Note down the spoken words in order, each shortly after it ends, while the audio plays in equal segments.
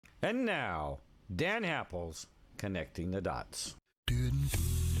And now, Dan Happel's Connecting the Dots.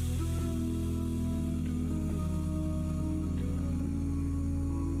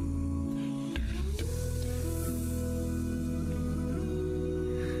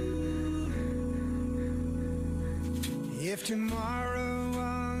 If tomorrow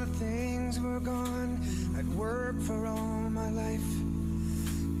all the things were gone, I'd work for all my life,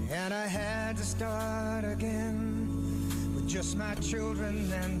 and I had to start again with just my children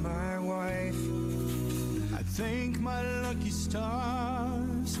and my wife. I thank my lucky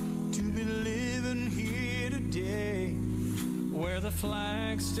stars to be living here today, where the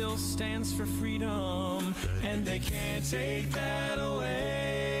flag still stands for freedom, and they can't take that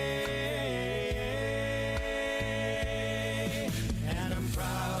away. And I'm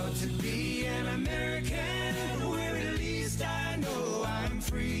proud to be an American, where at least I know I'm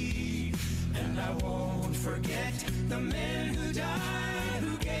free. And I won't forget the men who died,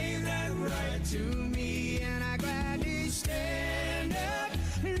 who gave that right to me. And I gladly stand up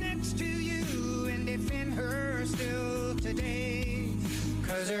next to you and defend her still today.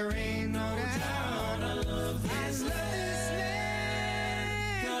 'Cause there ain't no doubt I love this land.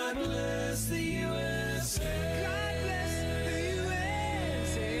 God bless the USA. God bless the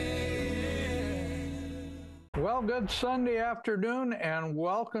USA. Well, good Sunday afternoon, and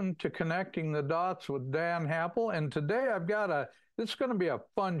welcome to Connecting the Dots with Dan Happel. And today it's going to be a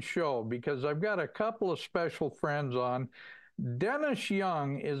fun show because I've got a couple of special friends on. Dennis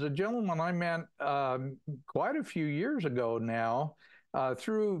Young is a gentleman I met quite a few years ago now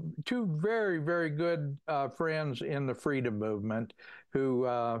through two very, very good friends in the freedom movement who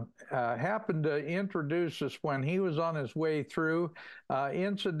happened to introduce us when he was on his way through.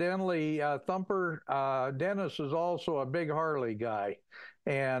 Incidentally, Thumper, Dennis is also a big Harley guy.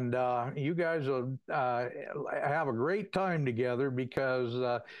 And you guys will have a great time together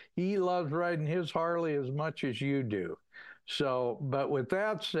because he loves riding his Harley as much as you do. So, but with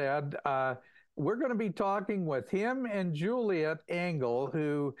that said, we're going to be talking with him and Juliet Engel,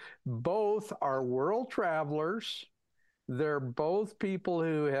 who both are world travelers. They're both people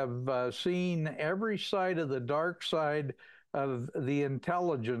who have seen every side of the dark side of the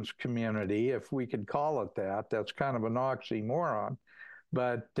intelligence community, if we could call it that. That's kind of an oxymoron.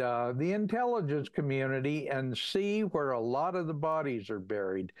 But the intelligence community, and see where a lot of the bodies are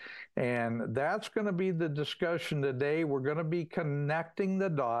buried. And that's going to be the discussion today. We're going to be connecting the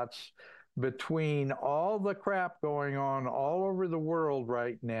dots between all the crap going on all over the world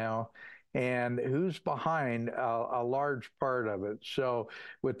right now and who's behind a large part of it. So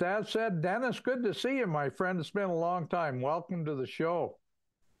with that said, Dennis, good to see you, my friend. It's been a long time. Welcome to the show.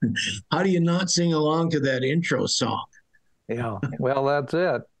 How do you not sing along to that intro song? Yeah, well, that's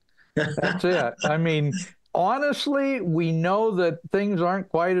it. That's it. I mean, honestly, we know that things aren't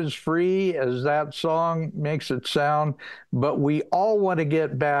quite as free as that song makes it sound, but we all want to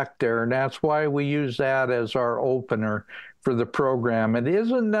get back there, and that's why we use that as our opener for the program. It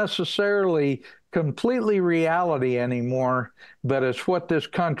isn't necessarily completely reality anymore, but it's what this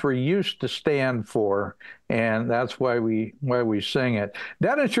country used to stand for, and that's why we sing it.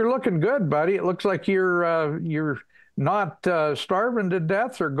 Dennis, you're looking good, buddy. It looks like you're not starving to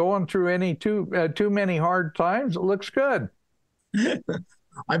death or going through any too many hard times. It looks good.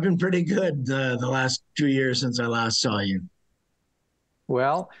 I've been pretty good the last 2 years since I last saw you.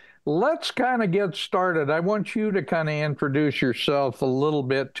 Well, let's kind of get started. I want you to kind of introduce yourself a little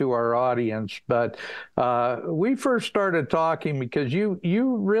bit to our audience. But we first started talking because you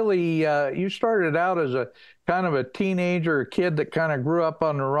really you started out as a kind of a teenager, a kid that kind of grew up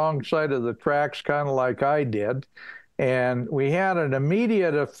on the wrong side of the tracks, kind of like I did. And we had an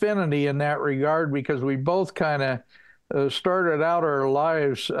immediate affinity in that regard because we both kind of started out our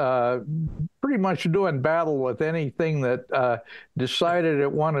lives pretty much doing battle with anything that decided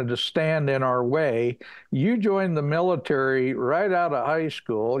it wanted to stand in our way. You joined the military right out of high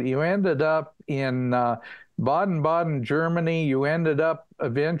school. You ended up in Baden-Baden, Germany. You ended up,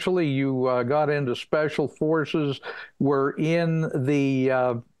 eventually, you got into special forces, were in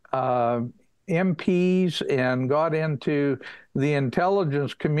the MPs and got into the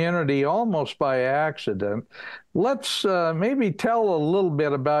intelligence community almost by accident. Let's maybe tell a little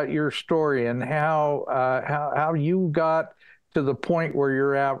bit about your story and how you got to the point where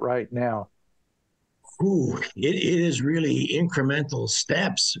you're at right now. It is really incremental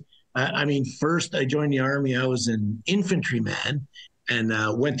steps. I mean, first I joined the Army. I was an infantryman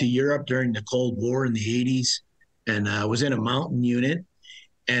and went to Europe during the Cold War in the 80s and was in a mountain unit.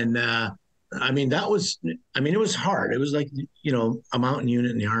 And it was hard. It was like, a mountain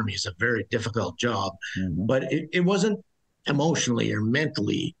unit in the Army is a very difficult job, but it wasn't emotionally or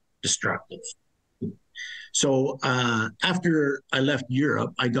mentally destructive. So after I left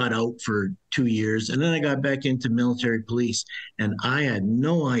Europe, I got out for 2 years, and then I got back into military police. And I had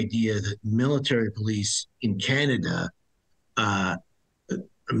no idea that military police in Canada, a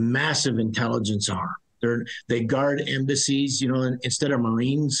massive intelligence arm. They guard embassies, you know, and instead of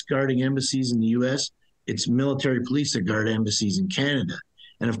Marines guarding embassies in the U.S., it's military police that guard embassies in Canada.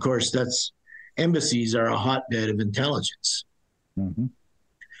 And of course, embassies are a hotbed of intelligence. Mm-hmm.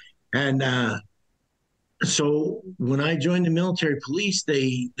 And so when I joined the military police,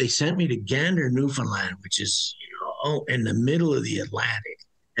 they sent me to Gander, Newfoundland, which is, you know, in the middle of the Atlantic.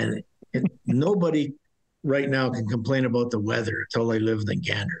 And nobody right now can complain about the weather until they lived in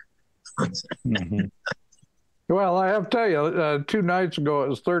Gander. Mm-hmm. Well, I have to tell you, 2 nights ago it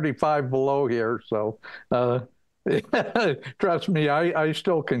was 35 below here, so trust me, I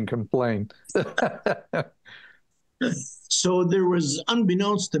still can complain. So there was,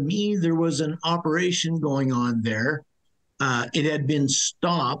 unbeknownst to me, there was an operation going on there. It had been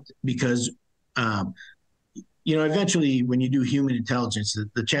stopped because, you know, eventually when you do human intelligence,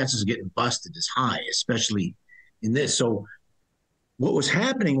 the chances of getting busted is high, especially in this. So what was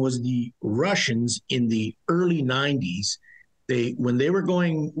happening was the Russians in the early 90s, when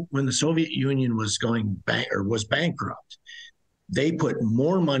the Soviet Union was was bankrupt, they put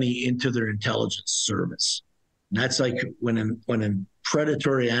more money into their intelligence service. And that's like when a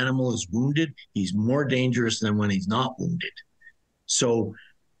predatory animal is wounded, he's more dangerous than when he's not wounded. So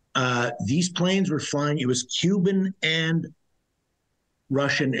these planes were flying. It was Cuban and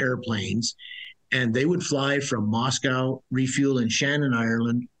Russian airplanes. And they would fly from Moscow, refuel in Shannon,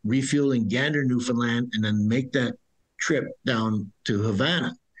 Ireland, refuel in Gander, Newfoundland, and then make that trip down to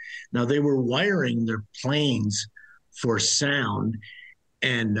Havana. Now, they were wiring their planes for sound.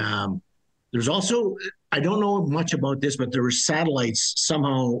 And there's also, I don't know much about this, but there were satellites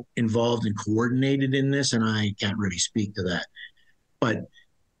somehow involved and coordinated in this, and I can't really speak to that. But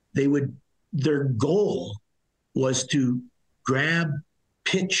their goal was to grab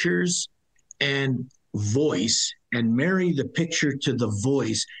pictures and voice and marry the picture to the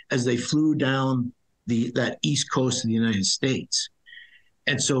voice as they flew down that east coast of the United States.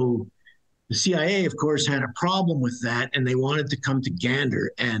 And so the CIA, of course, had a problem with that, and they wanted to come to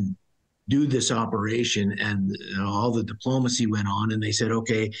Gander and do this operation. And all the diplomacy went on, and they said,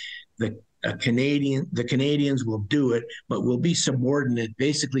 okay, the Canadians will do it, but will be subordinate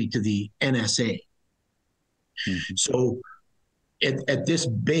basically to the NSA. Mm-hmm. So at this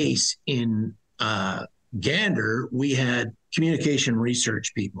base in Gander, we had communication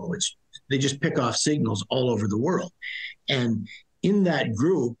research people, which they just pick off signals all over the world. And in that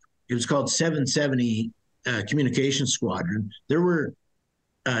group, it was called 770 Communication Squadron. There were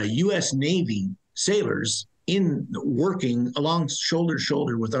U.S. Navy sailors working along shoulder to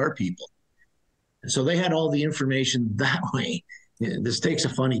shoulder with our people. So they had all the information that way. This takes a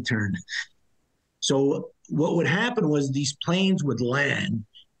funny turn. So what would happen was these planes would land,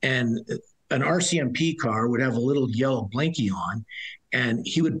 and an RCMP car would have a little yellow blinky on, and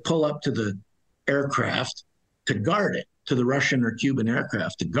he would pull up to the aircraft to guard it, to the Russian or Cuban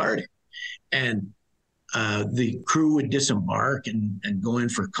aircraft to guard it. And the crew would disembark and go in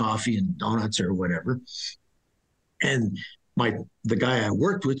for coffee and donuts or whatever. And the guy I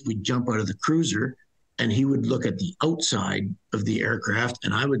worked with would jump out of the cruiser, and he would look at the outside of the aircraft,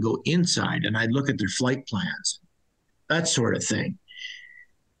 and I would go inside and I'd look at their flight plans, that sort of thing.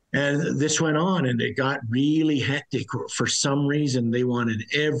 And this went on, and it got really hectic. For some reason, they wanted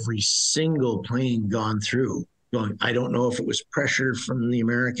every single plane gone through. I don't know if it was pressure from the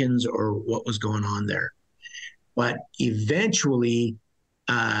Americans or what was going on there. But eventually,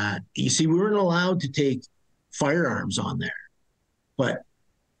 you see, we weren't allowed to take firearms on there. But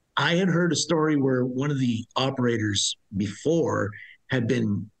I had heard a story where one of the operators before had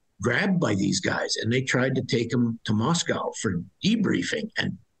been grabbed by these guys, and they tried to take him to Moscow for debriefing.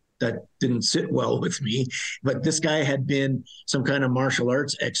 And that didn't sit well with me. But this guy had been some kind of martial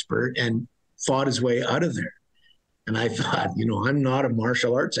arts expert and fought his way out of there. And I thought, I'm not a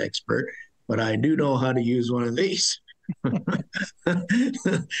martial arts expert, but I do know how to use one of these.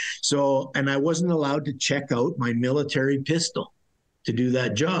 So, and I wasn't allowed to check out my military pistol to do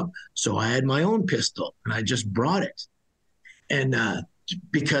that job. So I had my own pistol, and I just brought it. And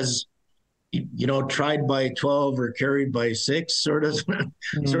because, tried by 12 or carried by 6 sort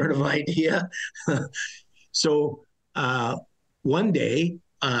of idea. So one day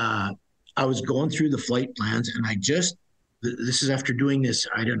I was going through the flight plans, and this is after doing this,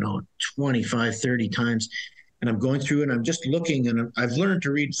 25, 30 times. And I'm going through and I'm just looking, and I've learned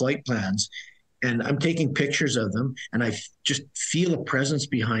to read flight plans. And I'm taking pictures of them, and I just feel a presence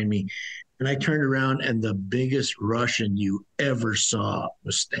behind me. And I turned around, and the biggest Russian you ever saw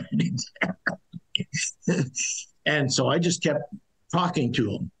was standing there. And so I just kept talking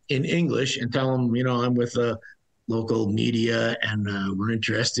to him in English and tell him, I'm with the local media, and we're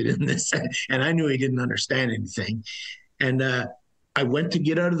interested in this. And I knew he didn't understand anything. And I went to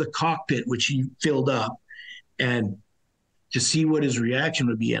get out of the cockpit, which he filled up, and to see what his reaction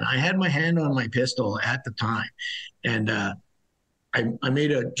would be. And I had my hand on my pistol at the time. And I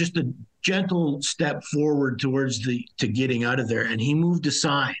made just a gentle step forward to getting out of there. And he moved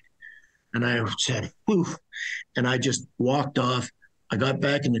aside. And I said, poof. And I just walked off. I got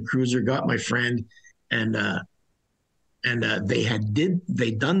back in the cruiser, got my friend, and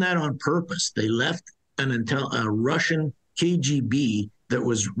they'd done that on purpose. They left a Russian KGB that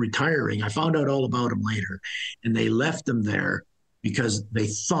was retiring. I found out all about him later, and they left them there because they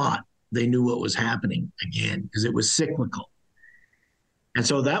thought they knew what was happening again, because it was cyclical. And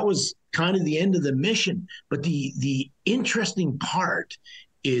so that was kind of the end of the mission. But the interesting part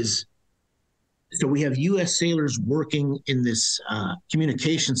is, so we have U.S. sailors working in this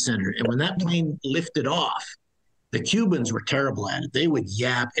communication center, and when that plane lifted off, the Cubans were terrible at it. They would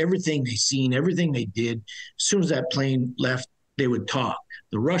yap everything they seen, everything they did. As soon as that plane left, they would talk.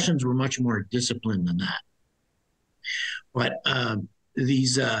 The Russians were much more disciplined than that. But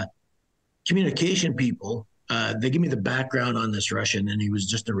these communication people, they give me the background on this Russian, and he was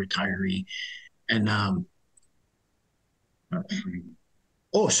just a retiree. And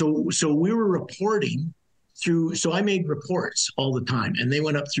so we were reporting through. So I made reports all the time, and they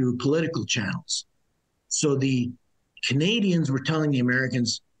went up through political channels. So the Canadians were telling the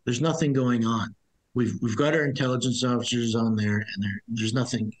Americans, "There's nothing going on. We've got our intelligence officers on there, and there's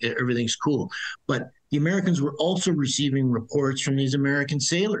nothing. Everything's cool." But the Americans were also receiving reports from these American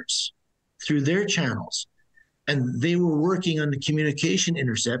sailors through their channels, and they were working on the communication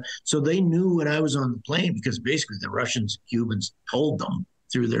intercept. So they knew when I was on the plane, because basically the Russians and Cubans told them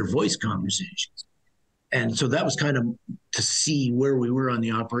through their voice conversations. And so that was kind of to see where we were on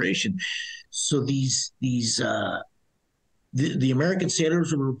the operation. So the American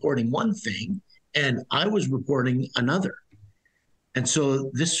sailors were reporting one thing, and I was reporting another. And so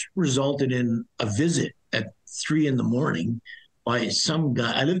this resulted in a visit at 3 a.m. by some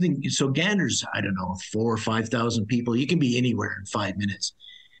guy. I lived in, so Gander's, I don't know, 4,000 or 5,000 people. You can be anywhere in 5 minutes.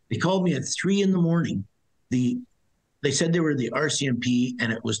 They called me at 3 a.m. They said they were the RCMP,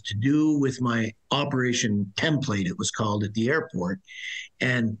 and it was to do with my operation template, it was called, at the airport.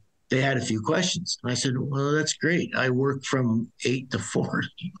 And they had a few questions. And I said, well, that's great. I work from 8 to 4.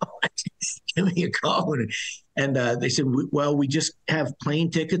 Give me a call. And they said, well, we just have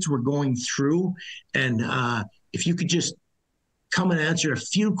plane tickets we're going through. And if you could just come and answer a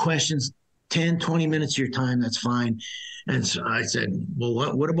few questions, 10, 20 minutes of your time, that's fine. And so I said,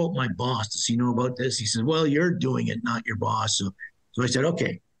 well, what about my boss? Does he know about this? He said, well, you're doing it, not your boss. So I said,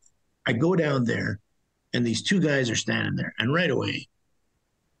 okay. I go down there, and these two guys are standing there. And right away,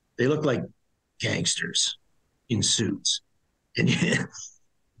 they look like gangsters in suits.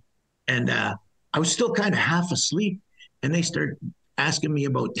 And I was still kind of half asleep, and they started asking me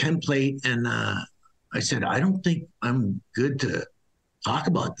about template. And I said, I don't think I'm good to talk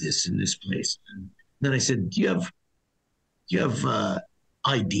about this in this place. And then I said, do you have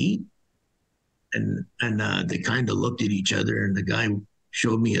ID? And they kind of looked at each other, and the guy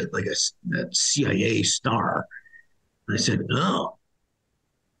showed me a CIA star. And I said, no.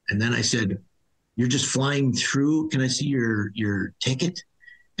 And then I said, you're just flying through. Can I see your ticket?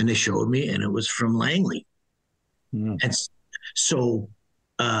 And they showed me, and it was from Langley. Mm. And so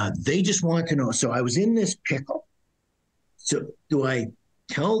they just want to know. So I was in this pickle. So do I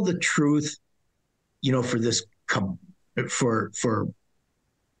tell the truth, for this, for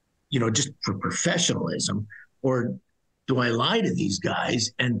just for professionalism, or do I lie to these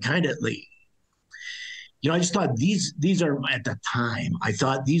guys and kind of I just thought these are, at the time, I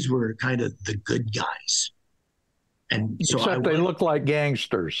thought these were kind of the good guys. And so except they look like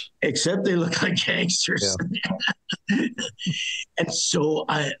gangsters. Except they look like gangsters. Yeah. And so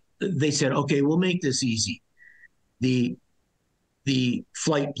they said, okay, we'll make this easy. The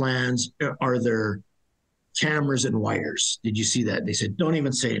flight plans, are there cameras and wires? Did you see that? They said, don't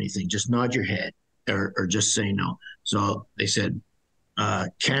even say anything. Just nod your head or just say no. So they said,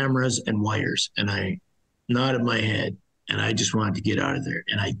 cameras and wires. And I nodded my head, and I just wanted to get out of there.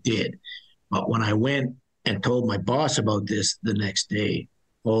 And I did. But when I went and told my boss about this the next day,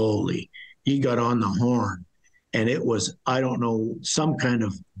 he got on the horn, and it was, I don't know, some kind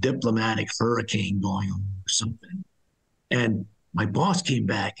of diplomatic hurricane going on or something. And my boss came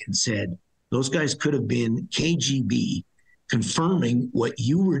back and said, those guys could have been KGB confirming what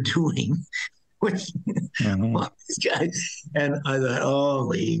you were doing with these guys. And I thought,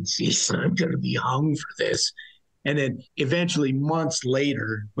 holy geez, I'm going to be hung for this. And then eventually months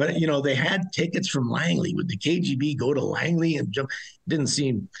later, but they had tickets from Langley. Would the KGB go to Langley and jump? Didn't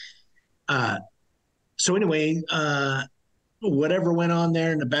seem. So anyway, whatever went on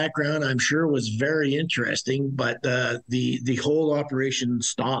there in the background, I'm sure was very interesting, but the whole operation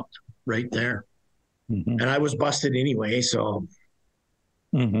stopped right there. And I was busted anyway, so.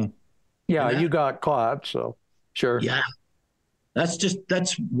 Yeah, you got caught, so sure. Yeah.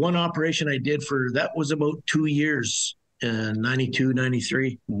 That's one operation I did that was about 2 years, 92,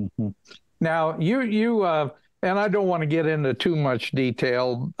 93. Now, you and I don't want to get into too much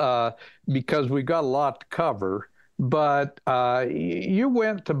detail because we got a lot to cover, but you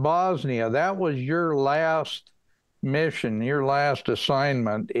went to Bosnia. That was your last mission, your last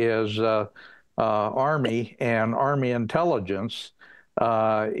assignment is Army and Army intelligence.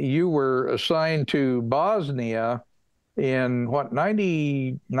 You were assigned to Bosnia in what,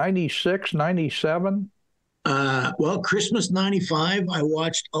 96, 97? Well, Christmas 95, I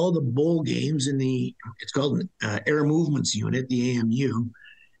watched all the bowl games in it's called Air Movements Unit, the AMU.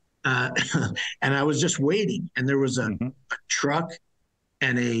 And I was just waiting. And there was a truck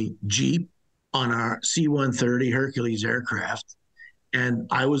and a Jeep on our C-130 Hercules aircraft. And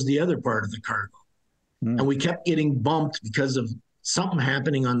I was the other part of the cargo. And we kept getting bumped because of something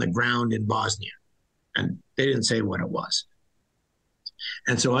happening on the ground in Bosnia. And they didn't say what it was.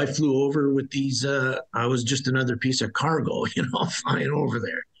 And so I flew over with these, I was just another piece of cargo, flying over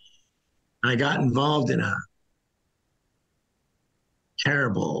there. I got involved in a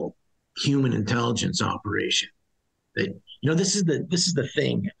terrible human intelligence operation. That, this is the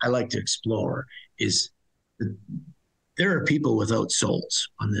thing I like to explore is there are people without souls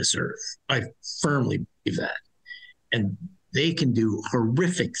on this earth. I firmly believe that. And they can do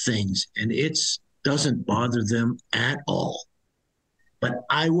horrific things, and it doesn't bother them at all. But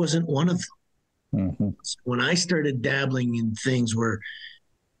I wasn't one of them. So when I started dabbling in things where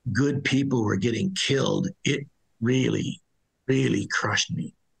good people were getting killed, it really, really crushed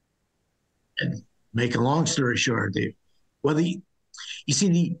me. And make a long story short, the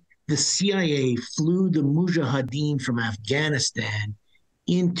CIA flew the Mujahideen from Afghanistan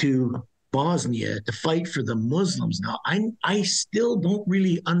into Bosnia to fight for the Muslims. Now, I still don't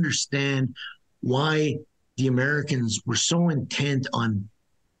really understand why the Americans were so intent on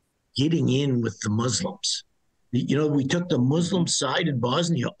getting in with the Muslims. We took the Muslim side in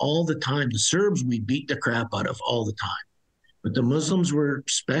Bosnia all the time. The Serbs we beat the crap out of all the time. But the Muslims were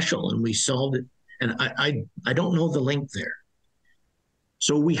special, and we solved it. And I don't know the link there.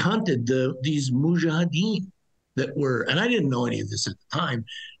 So we hunted these Mujahideen that were, and I didn't know any of this at the time,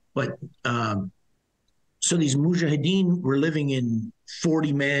 but so these Mujahideen were living in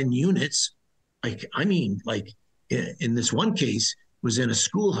 40-man units. In this one case, was in a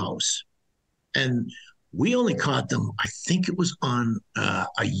schoolhouse. And we only caught them, I think it was on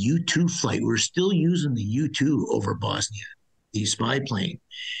a U-2 flight. We're still using the U-2 over Bosnia, the spy plane.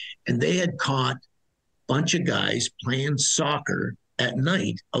 And they had caught a bunch of guys playing soccer at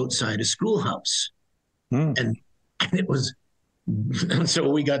night outside a schoolhouse. And it was, and so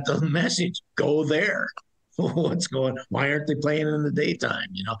we got the message, go there. What's going on? Why aren't they playing in the daytime?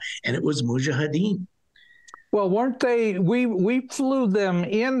 And it was Mujahideen. Well, weren't they? We flew them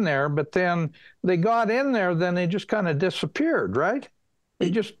in there, but then they got in there, then they just kind of disappeared, right? They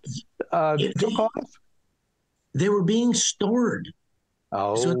just took off. They were being stored.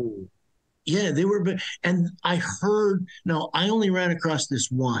 Oh, so, yeah, they were. And I heard. No, I only ran across this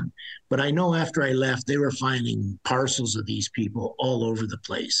one, but I know after I left, they were finding parcels of these people all over the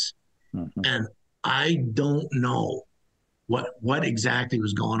place, and I don't know what exactly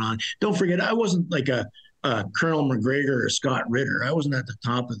was going on. Don't forget, I wasn't like a Colonel McGregor or Scott Ritter. I wasn't at the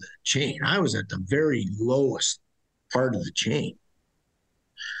top of the chain. I was at the very lowest part of the chain.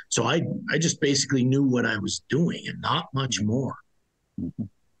 So I just basically knew what I was doing and not much more.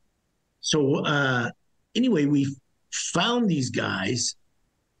 So anyway, we found these guys,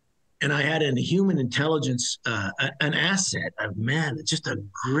 and I had a human intelligence, an asset, a man, just a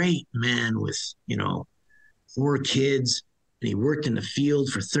great man with, 4 kids. And he worked in the field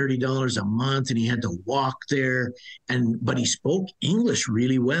for $30 a month, and he had to walk there. But he spoke English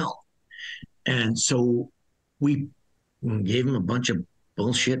really well. And so we gave him a bunch of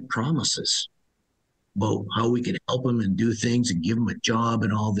bullshit promises about how we could help him and do things and give him a job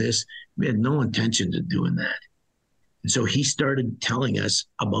and all this. We had no intention of doing that. And so he started telling us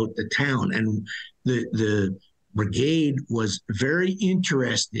about the town, and the brigade was very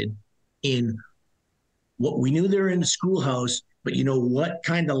interested in what we knew they were in the schoolhouse, but what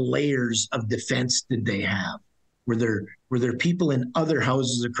kind of layers of defense did they have? Were there people in other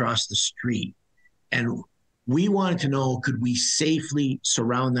houses across the street? And we wanted to know, could we safely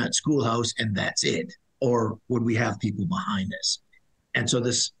surround that schoolhouse and that's it? Or would we have people behind us? And so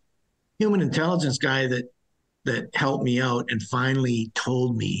this human intelligence guy that helped me out and finally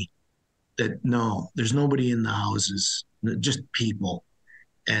told me that no, there's nobody in the houses, just people.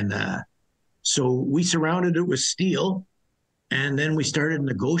 And so we surrounded it with steel, and then we started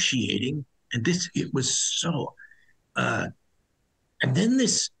negotiating. And it was so, and then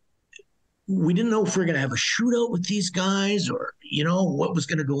we didn't know if we were going to have a shootout with these guys or, what was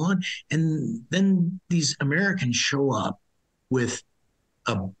going to go on. And then these Americans show up with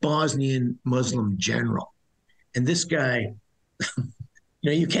a Bosnian Muslim general. And this guy,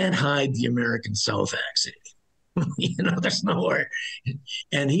 you can't hide the American South accent. There's nowhere.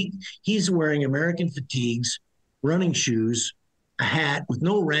 And he's wearing American fatigues, running shoes, a hat with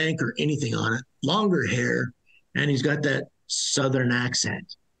no rank or anything on it, longer hair, and he's got that Southern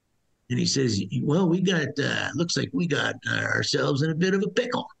accent. And he says, well, looks like we got ourselves in a bit of a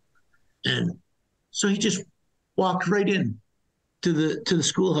pickle. And so he just walked right in to the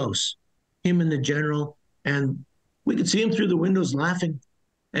schoolhouse, him and the general, and we could see him through the windows laughing.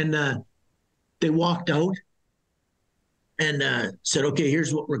 And they walked out and said, okay,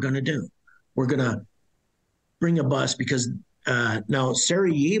 here's what we're going to do. We're going to bring a bus because now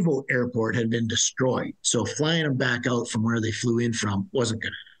Sarajevo airport had been destroyed. So flying them back out from where they flew in from wasn't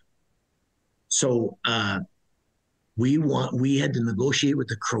going to happen. So we had to negotiate with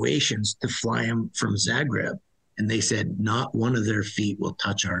the Croatians to fly them from Zagreb. And they said, not one of their feet will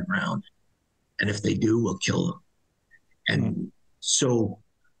touch our ground. And if they do, we'll kill them. And so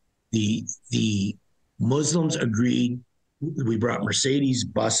the Muslims agreed. We brought Mercedes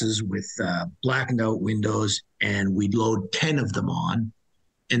buses with blackened out windows, and we'd load 10 of them on.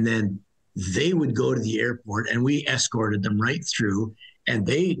 And then they would go to the airport, and we escorted them right through. And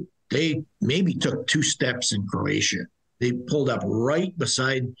they maybe took 2 steps in Croatia. They pulled up right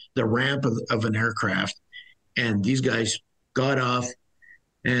beside the ramp of an aircraft, and these guys got off.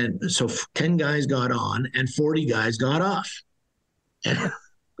 And so 10 guys got on and 40 guys got off. And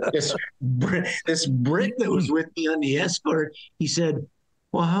this Brit that was with me on the escort, he said,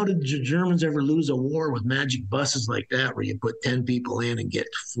 well, how did the Germans ever lose a war with magic buses like that where you put 10 people in and get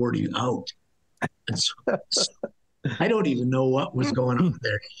 40 out? And so I don't even know what was going on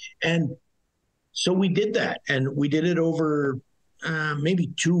there. And so we did that, and we did it over maybe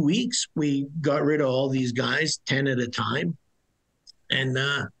 2 weeks. We got rid of all these guys, 10 at a time. And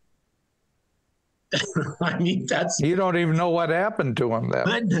I mean, you don't even know what happened to them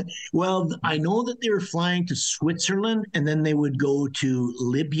then. Well, I know that they were flying to Switzerland, and then they would go to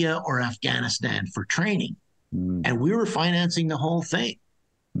Libya or Afghanistan for training. And we were financing the whole thing.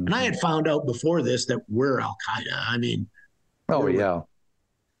 And I had found out before this that we're Al-Qaeda. I mean, oh yeah.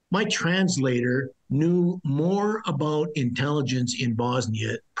 My translator knew more about intelligence in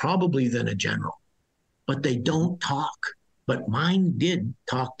Bosnia probably than a general, but they don't talk. But mine did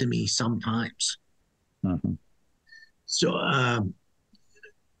talk to me sometimes. So, well,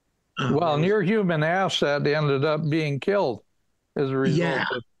 and your human asset ended up being killed as a result. Yeah.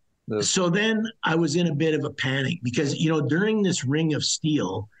 Of this. So then I was in a bit of a panic because, during this ring of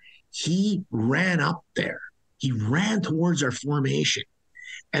steel, he ran up there. He ran towards our formation.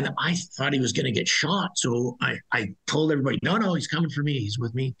 And I thought he was going to get shot. So I told everybody, no, he's coming for me. He's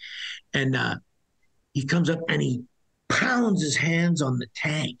with me. And he comes up and he pounds his hands on the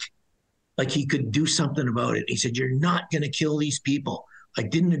tank like he could do something about it. He said, you're not going to kill these people. I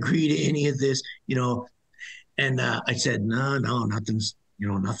didn't agree to any of this, And I said, no, nothing's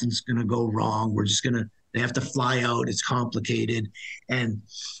going to go wrong. They have to fly out. It's complicated. And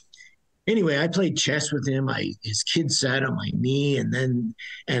anyway, I played chess with him. His kid sat on my knee, and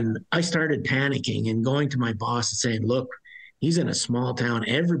I started panicking and going to my boss and saying, look, he's in a small town.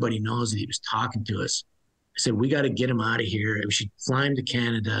 Everybody knows that he was talking to us. I said, we got to get him out of here. We should fly him to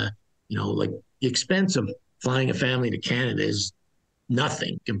Canada. Like the expense of flying a family to Canada is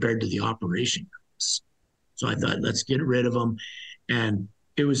nothing compared to the operation costs. So I thought, let's get rid of him. And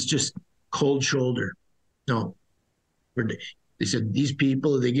it was just cold shoulder. No, they said, these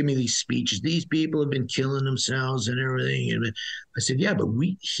people, they give me these speeches. These people have been killing themselves and everything. And I said, yeah, but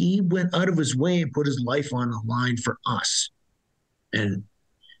he went out of his way and put his life on the line for us. And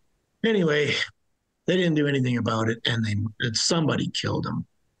anyway, they didn't do anything about it. And somebody killed him.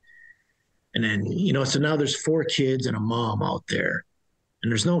 And then, so now there's 4 kids and a mom out there. And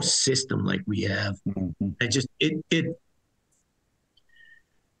there's no system like we have.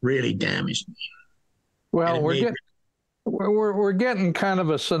 really damaged me. Well, we're getting kind of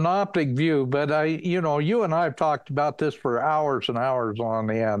a synoptic view, but you and I have talked about this for hours and hours on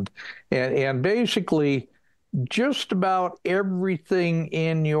end, and basically, just about everything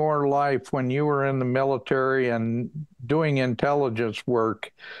in your life when you were in the military and doing intelligence work,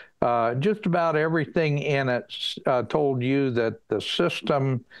 just about everything in it told you that the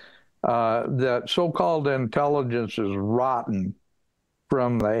system, that so-called intelligence is rotten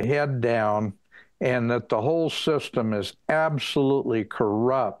from the head down, and that the whole system is absolutely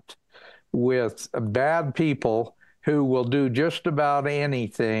corrupt with bad people who will do just about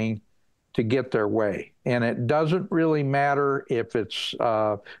anything to get their way. And it doesn't really matter if it's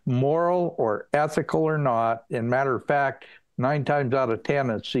moral or ethical or not. In matter of fact, 9 times out of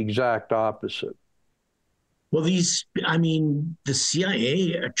 10, it's the exact opposite. Well, the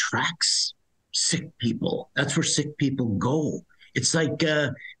CIA attracts sick people. That's where sick people go. It's like,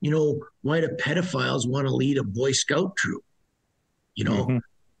 why do pedophiles want to lead a Boy Scout troop? Mm-hmm.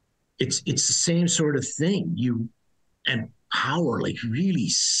 It's the same sort of thing. And power, like really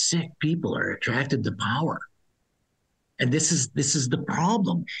sick people are attracted to power. And this is the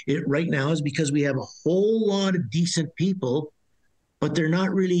problem. It right now is because we have a whole lot of decent people, but they're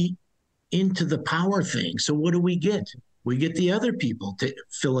not really into the power thing. So what do we get? We get the other people to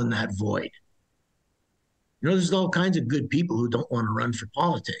fill in that void. There's all kinds of good people who don't want to run for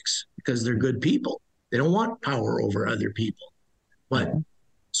politics because they're good people. They don't want power over other people. But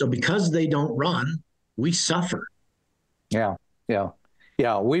so because they don't run, we suffer. Yeah.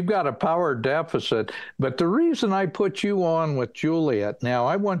 We've got a power deficit. But the reason I put you on with Juliet, now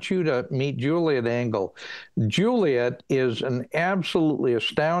I want you to meet Juliet Engel. Juliet is an absolutely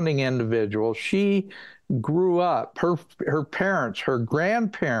astounding individual. She grew up, her parents, her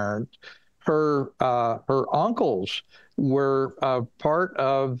grandparents, her uncles were part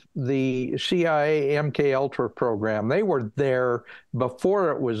of the CIA MK Ultra program. They were there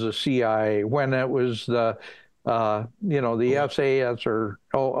before it was the CIA, when it was the SAS or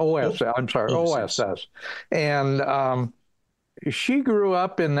OSS. And she grew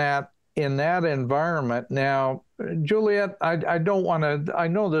up in that environment. Now, Juliet, I don't want to, I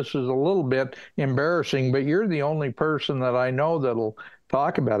know this is a little bit embarrassing, but you're the only person that I know that'll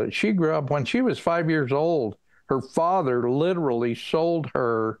talk about it. She grew up when she was 5 years old. Her father literally sold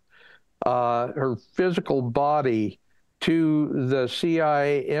her her physical body to the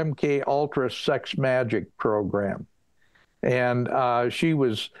CIA MK Ultra sex magic program. And she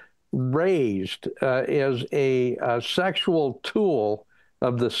was raised as a sexual tool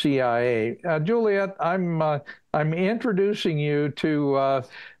of the CIA. Juliet, I'm introducing you to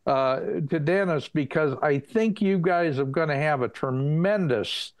Dennis because I think you guys are going to have a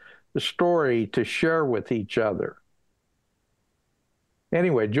tremendous story to share with each other.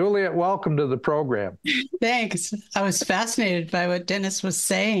 Anyway, Juliet, welcome to the program. Thanks. I was fascinated by what Dennis was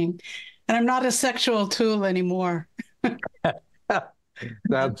saying, and I'm not a sexual tool anymore.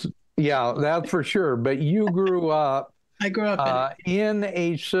 That's for sure. But you grew up. I grew up in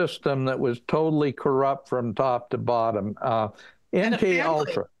a system that was totally corrupt from top to bottom. MK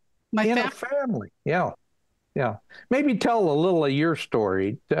Ultra. A family. Yeah. Maybe tell a little of your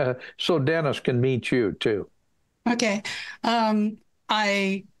story so Dennis can meet you too. Okay.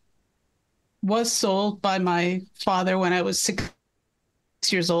 I was sold by my father when I was 6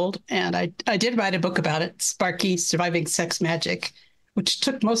 years old, and I did write a book about it, Sparky, Surviving Sex Magic, which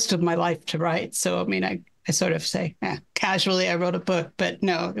took most of my life to write. So, I mean, I sort of say, casually, I wrote a book, but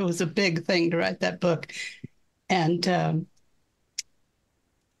no, it was a big thing to write that book. And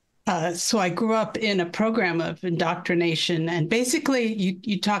so I grew up in a program of indoctrination. And basically,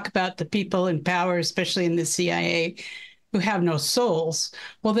 you talk about the people in power, especially in the CIA, who have no souls.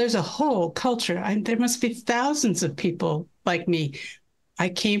 Well, there's a whole culture. There must be thousands of people like me. I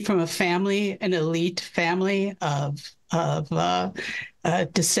came from a family, an elite family of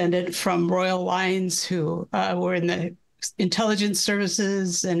descended from royal lines who were in the intelligence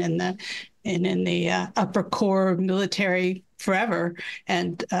services and in the upper core military forever,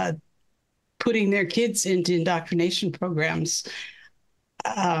 and putting their kids into indoctrination programs.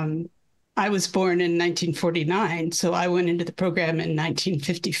 I was born in 1949, so I went into the program in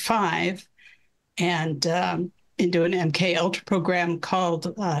 1955 and into an MK Ultra program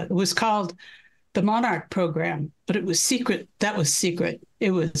it was called the Monarch program, but it was secret. That was secret.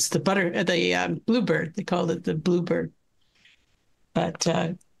 It was the Bluebird. They called it the Bluebird. But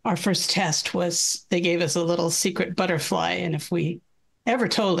our first test was they gave us a little secret butterfly, and if we ever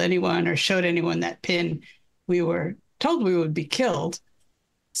told anyone or showed anyone that pin, we were told we would be killed.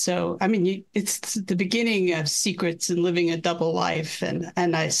 So, I mean, it's the beginning of secrets and living a double life. And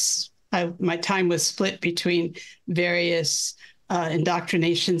my time was split between various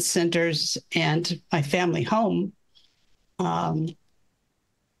indoctrination centers and my family home,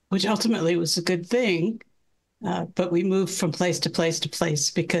 which ultimately was a good thing. But we moved from place to place to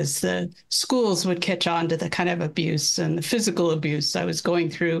place because the schools would catch on to the kind of abuse and the physical abuse I was going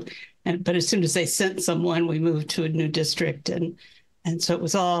through. But as soon as they sent someone, we moved to a new district. And so it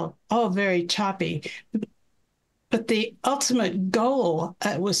was all very choppy. But the ultimate goal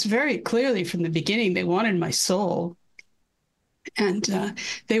was very clearly from the beginning. They wanted my soul. And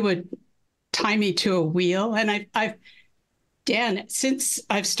they would tie me to a wheel. And Dan, since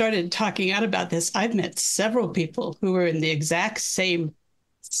I've started talking out about this, I've met several people who were in the exact same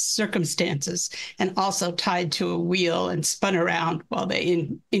circumstances and also tied to a wheel and spun around while they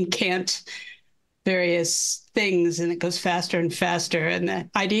incant various things, and it goes faster and faster. And the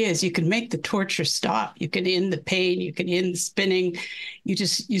idea is you can make the torture stop. You can end the pain. You can end the spinning. You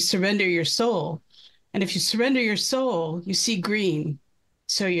surrender your soul. And if you surrender your soul, you see green.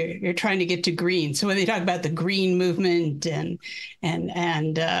 So you're trying to get to green. So when they talk about the green movement and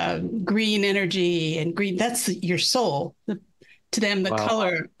green energy and green, that's your soul. To them, the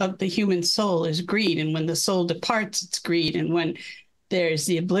color of the human soul is green. And when the soul departs, it's green. And when there's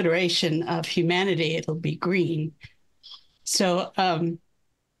the obliteration of humanity, it'll be green. So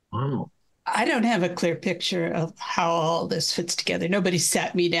Wow. I don't have a clear picture of how all this fits together. Nobody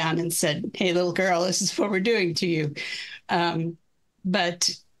sat me down and said, hey, little girl, this is what we're doing to you. But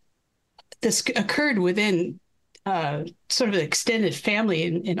this occurred within sort of an extended family,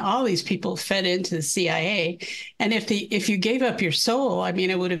 and all these people fed into the CIA. And if you gave up your soul, I mean,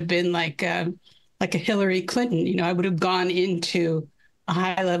 it would have been like a Hillary Clinton. You know, I would have gone into a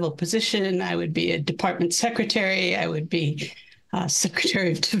high-level position. I would be a department secretary. I would be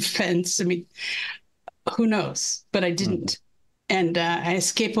Secretary of Defense. I mean, who knows? But I didn't. And I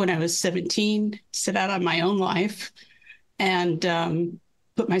escaped when I was 17, set out on my own life, and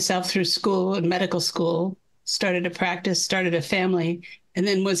put myself through school and medical school, started a practice, started a family, and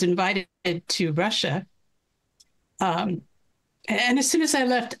then was invited to Russia. And as soon as I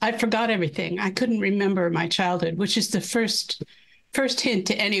left, I forgot everything. I couldn't remember my childhood, which is the first hint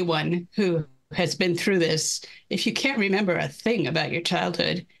to anyone who has been through this. If you can't remember a thing about your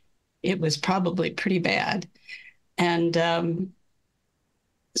childhood, it was probably pretty bad. And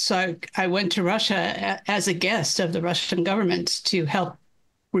so I went to Russia as a guest of the Russian government to help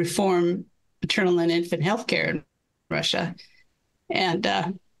reform maternal and infant health care in Russia. And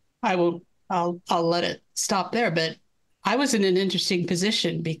I'll let it stop there. But I was in an interesting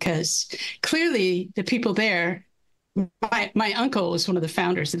position because clearly the people there, my uncle was one of the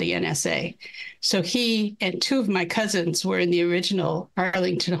founders of the NSA. So he and two of my cousins were in the original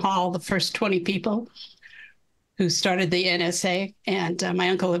Arlington Hall, the first 20 people who started the NSA. And my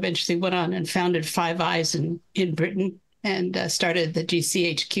uncle eventually went on and founded Five Eyes in Britain and started the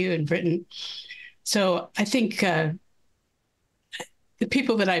GCHQ in Britain. So I think the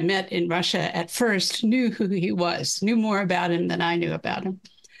people that I met in Russia at first knew who he was, knew more about him than I knew about him.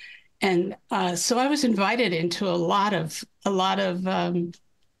 And so I was invited into a lot of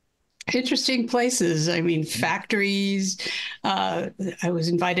interesting places. I mean, factories. I was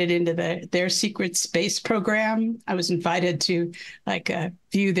invited into their secret space program. I was invited to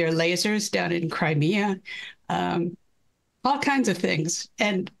view their lasers down in Crimea. All kinds of things.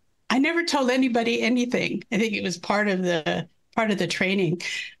 And I never told anybody anything. I think it was part of the training.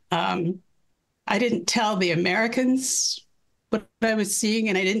 I didn't tell the Americans what I was seeing,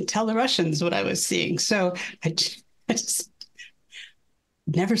 and I didn't tell the Russians what I was seeing. So I just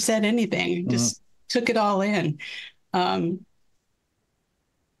never said anything. Just took it all in. But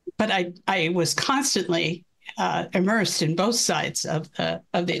I was constantly immersed in both sides of the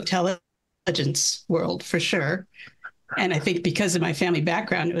intelligence world, for sure. And I think because of my family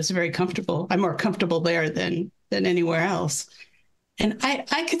background, it was very comfortable. I'm more comfortable there than anywhere else. And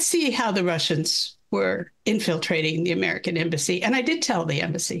I could see how the Russians were infiltrating the American embassy. And I did tell the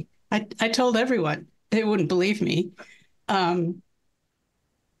embassy. I told everyone. They wouldn't believe me. I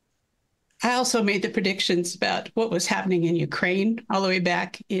also made the predictions about what was happening in Ukraine all the way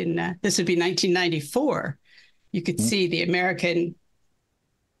back in, this would be 1994. You could see the American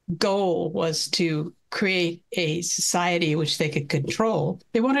goal was to create a society which they could control.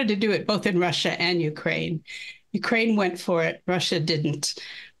 They wanted to do it both in Russia and Ukraine. Ukraine went for it. Russia didn't.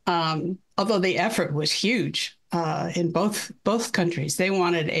 Although the effort was huge in both countries. They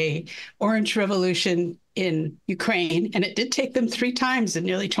wanted a orange revolution in Ukraine, and it did take them 3 times in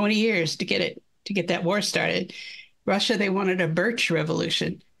nearly 20 years to get that war started. Russia, they wanted a birch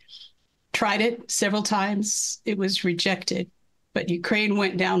revolution. Tried it several times. It was rejected. But Ukraine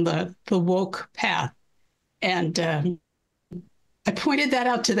went down the woke path. And I pointed that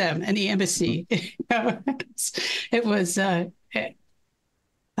out to them and the embassy. It was,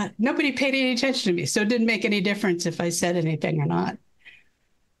 nobody paid any attention to me. So it didn't make any difference if I said anything or not.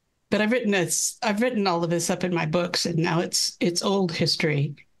 But I've written all of this up in my books, and now it's old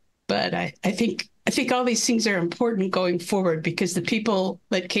history. But I think all these things are important going forward, because the people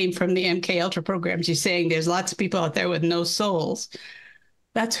that came from the MK Ultra programs, you're saying there's lots of people out there with no souls.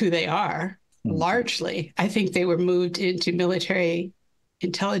 That's who they are, largely. I think they were moved into military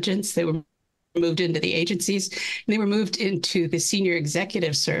intelligence. They were moved into the agencies, and they were moved into the senior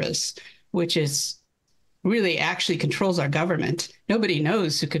executive service, which is really actually controls our government. Nobody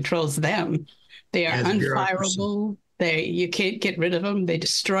knows who controls them. They are unfireable. You can't get rid of them. They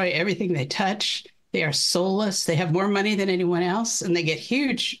destroy everything they touch. They are soulless. They have more money than anyone else, and they get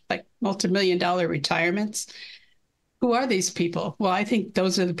huge, like multi-million-dollar retirements. Who are these people? Well, I think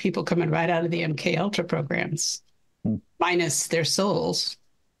those are the people coming right out of the MK Ultra programs, minus their souls.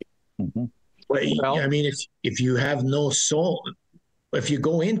 Well, I mean, if you have no soul, if you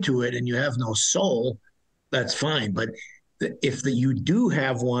go into it and you have no soul, that's fine. But if you do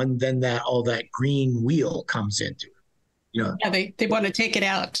have one, then all that green wheel comes into it. Yeah, they want to take it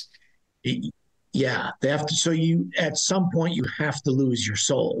out. Yeah, they have to. So at some point you have to lose your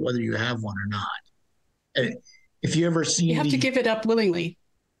soul, whether you have one or not. If you ever see, you have to give it up willingly.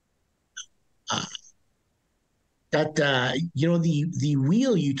 The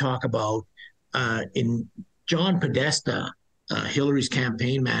wheel you talk about in John Podesta, Hillary's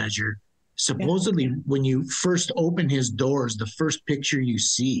campaign manager. Supposedly, when you first open his doors, the first picture you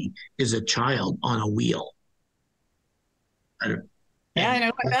see is a child on a wheel. I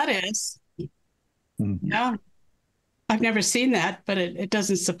know what that is. Yeah, I've never seen that, but it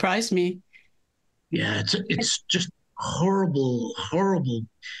doesn't surprise me. Yeah, it's just horrible. I don't know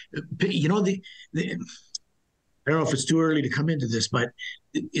if it's too early to come into this, but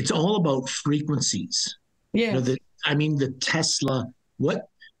it's all about frequencies. Yeah. The Tesla.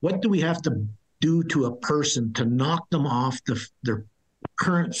 What do we have to do to a person to knock them off their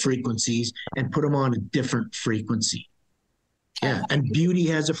current frequencies and put them on a different frequency? Yeah, and beauty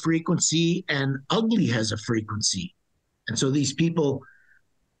has a frequency and ugly has a frequency. And so these people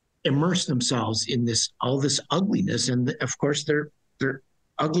immerse themselves in all this ugliness. And of course, they're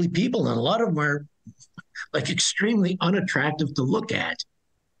ugly people. And a lot of them are like extremely unattractive to look at.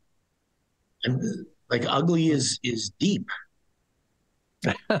 And like ugly is deep.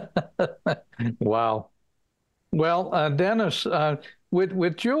 Wow. Well, Dennis,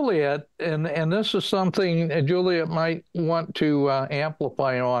 with Juliet, and this is something Juliet might want to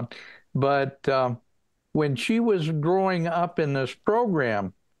amplify on, but when she was growing up in this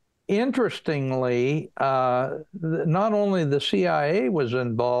program, interestingly, not only the CIA was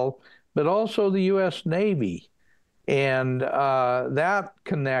involved, but also the U.S. Navy. And that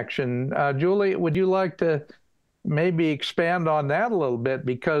connection, Juliet, would you like to maybe expand on that a little bit?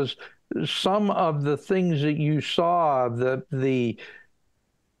 Because some of the things that you saw, the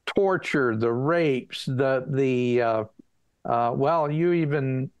torture, the rapes, well, you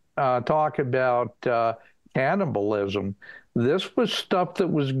even talk about cannibalism. This was stuff that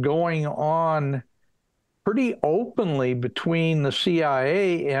was going on pretty openly between the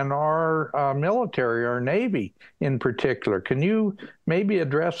CIA and our military, our Navy in particular. Can you maybe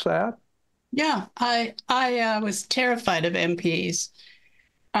address that? Yeah, I was terrified of MPs.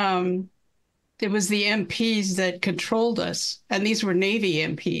 It was the MPs that controlled us, and these were Navy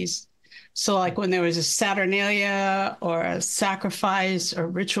MPs. So like when there was a Saturnalia or a sacrifice or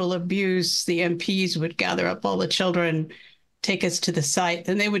ritual abuse, the MPs would gather up all the children, take us to the site,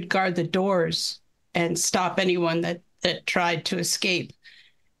 and they would guard the doors and stop anyone that tried to escape.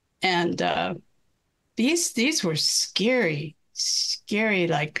 And these were scary,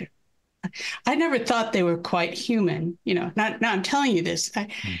 like, I never thought they were quite human. Now I'm telling you this.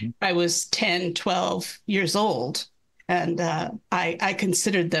 I was 10, 12 years old, and I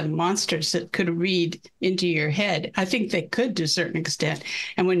considered them monsters that could read into your head. I think they could to a certain extent.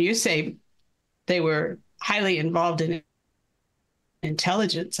 And when you say they were highly involved in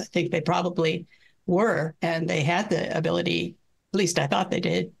intelligence, I think they probably were, and they had the ability, at least I thought they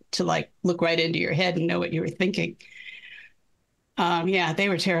did, to like look right into your head and know what you were thinking. Yeah, they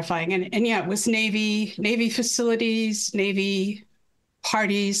were terrifying. And yeah, it was Navy facilities, Navy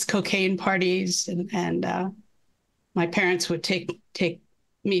parties, cocaine parties. And my parents would take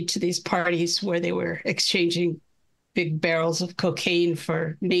me to these parties where they were exchanging big barrels of cocaine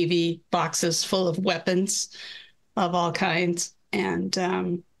for Navy boxes full of weapons. of all kinds. And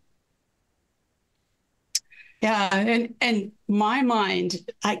and my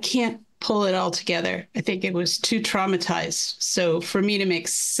mind, I can't pull it all together. I think it was too traumatized. So for me to make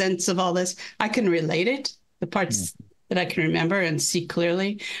sense of all this, I can relate it, the parts that I can remember and see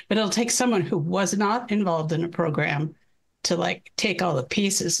clearly, but it'll take someone who was not involved in a program to like take all the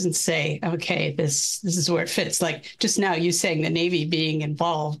pieces and say, okay, this is where it fits. Like just now you saying the Navy being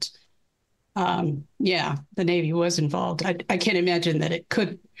involved. Yeah, the Navy was involved. I can't imagine that it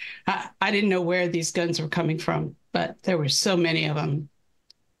could. I didn't know where these guns were coming from, but there were so many of them.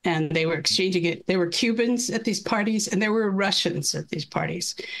 And they were exchanging it. There were Cubans at these parties, and there were Russians at these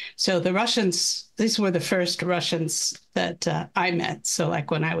parties. So the Russians, these were the first Russians that I met. So like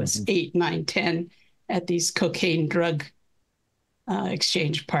when I was 8, 9, 10 at these cocaine drug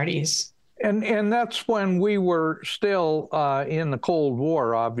exchange parties. And that's when we were still in the Cold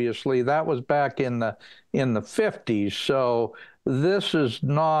War, obviously. That was back in the 50s. So this is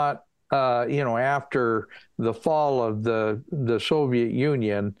not after the fall of the Soviet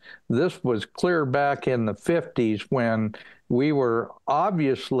Union. This was clear back in the 50s when we were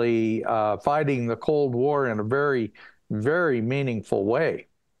obviously fighting the Cold War in a very, very meaningful way.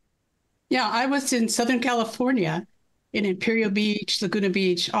 Yeah, I was in Southern California, in Imperial Beach, Laguna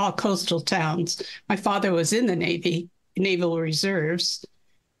Beach, all coastal towns. My father was in the Navy, Naval Reserves,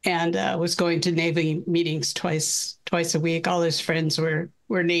 and was going to Navy meetings twice a week. All his friends were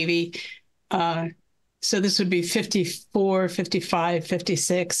Navy. So this would be 54, 55,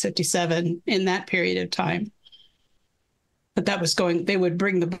 56, 57, in that period of time. But that was they would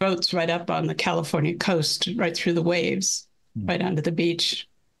bring the boats right up on the California coast, right through the waves, right onto the beach.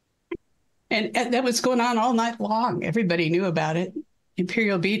 And that was going on all night long. Everybody knew about it.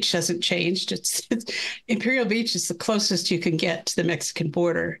 Imperial Beach hasn't changed. It's Imperial Beach is the closest you can get to the Mexican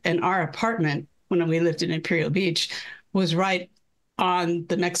border. And our apartment, when we lived in Imperial Beach, was right on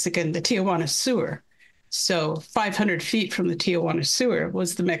the Tijuana sewer. So 500 feet from the Tijuana sewer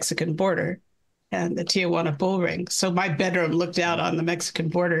was the Mexican border and the Tijuana bull ring. So my bedroom looked out on the Mexican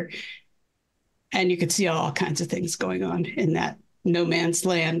border, and you could see all kinds of things going on in that no man's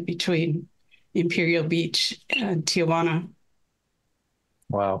land between Imperial Beach and Tijuana.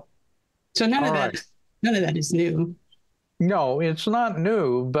 Wow. So none of that is new. No, it's not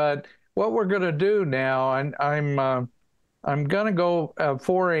new, but what we're going to do now, and I'm going to go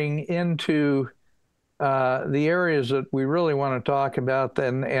foraying into the areas that we really want to talk about.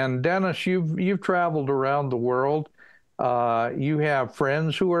 And Dennis, you've traveled around the world. You have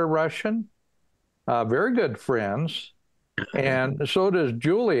friends who are Russian, very good friends. And so does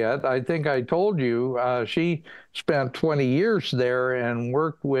Juliet. I think I told you she spent 20 years there and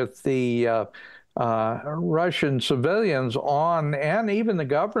worked with the Russian civilians and even the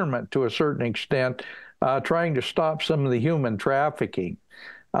government to a certain extent, trying to stop some of the human trafficking.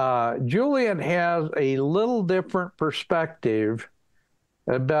 Juliet has a little different perspective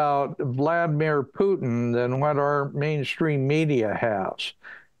about Vladimir Putin than what our mainstream media has.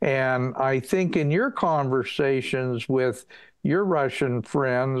 And I think in your conversations with your Russian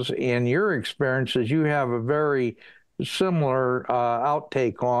friends and your experiences, you have a very similar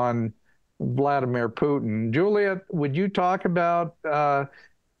outtake on Vladimir Putin. Juliet, would you talk about,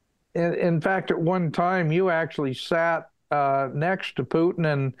 in fact, at one time you actually sat next to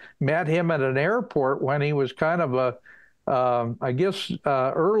Putin and met him at an airport when he was kind of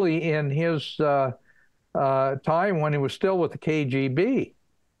early in his time when he was still with the KGB.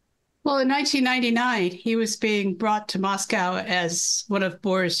 Well, in 1999, he was being brought to Moscow as one of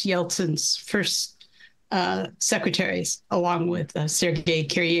Boris Yeltsin's first secretaries, along with Sergei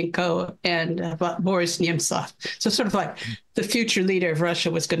Kiriyenko and Boris Nemtsov. So sort of like the future leader of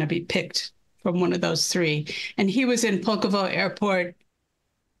Russia was going to be picked from one of those three. And he was in Pulkovo Airport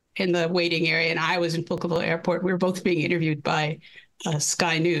in the waiting area, and I was in Pulkovo Airport. We were both being interviewed by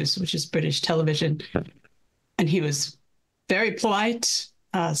Sky News, which is British television. And he was very polite.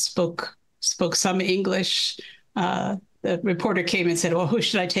 Spoke some English. The reporter came and said, well, who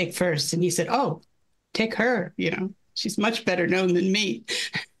should I take first? And he said, oh, take her. She's much better known than me.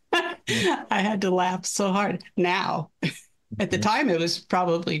 I had to laugh so hard. Now, at the time, it was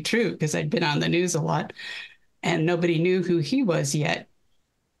probably true because I'd been on the news a lot and nobody knew who he was yet.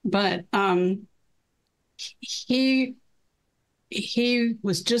 But he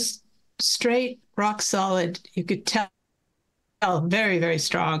was just straight, rock solid. You could tell. Very, very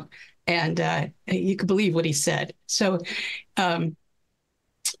strong. And you could believe what he said. So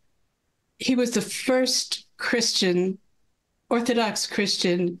he was the first Orthodox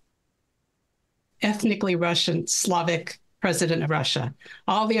Christian, ethnically Russian, Slavic president of Russia.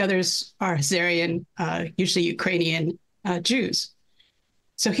 All the others are Khazarian, usually Ukrainian Jews.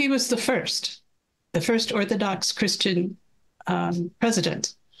 So he was the first Orthodox Christian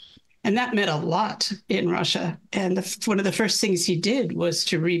president. And that meant a lot in Russia. And one of the first things he did was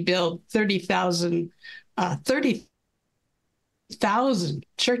to rebuild 30,000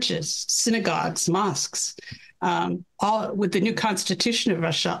 churches, synagogues, mosques. All with the new constitution of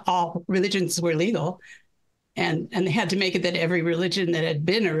Russia, all religions were legal. And they had to make it that every religion that had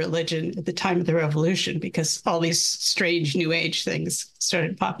been a religion at the time of the revolution, because all these strange new age things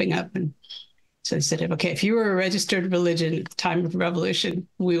started popping up. And so they said, okay, if you were a registered religion at the time of the revolution,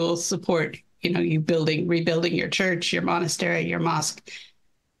 we will support, you rebuilding your church, your monastery, your mosque.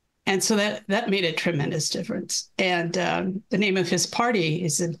 And so that made a tremendous difference. And the name of his party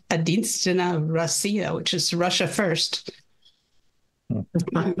is Единственная Россия, which is Russia First.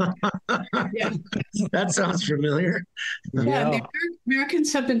 Yeah. That sounds familiar. Yeah, the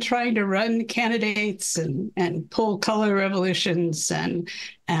Americans have been trying to run candidates and pull color revolutions and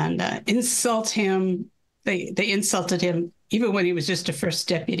insult him. They insulted him even when he was just a first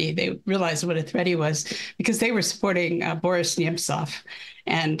deputy. They realized what a threat he was because they were supporting Boris Nemtsov,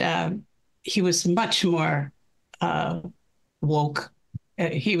 and he was much more woke.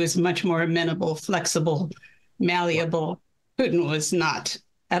 He was much more amenable, flexible, malleable. Putin was not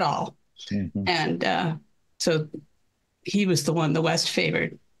at all. Mm-hmm. And so he was the one the West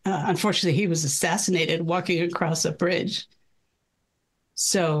favored. Unfortunately, he was assassinated walking across a bridge.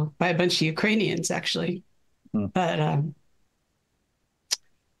 So by a bunch of Ukrainians, actually. But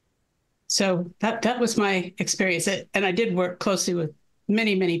so that was my experience. And I did work closely with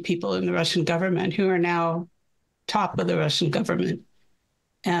many, many people in the Russian government who are now top of the Russian government.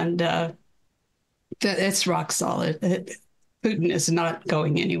 And it's rock solid. Putin is not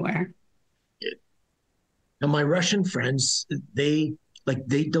going anywhere. Now, my Russian friends, they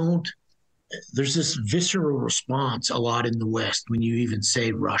don't, there's this visceral response a lot in the West when you even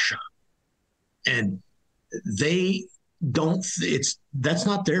say Russia. And they don't, that's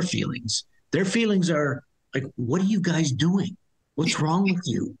not their feelings. Their feelings are like, what are you guys doing? What's wrong with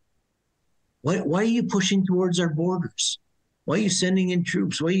you? Why are you pushing towards our borders? Why are you sending in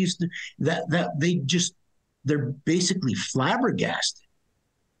troops? Why are you, they're basically flabbergasted.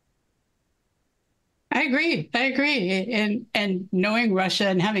 I agree. And knowing Russia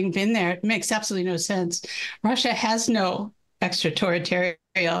and having been there, it makes absolutely no sense. Russia has no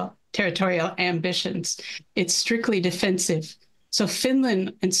extraterritorial ambitions. It's strictly defensive. So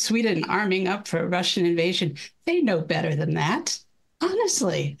Finland and Sweden arming up for a Russian invasion, they know better than that.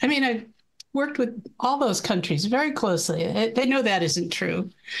 Honestly. I mean, I've worked with all those countries very closely. They know that isn't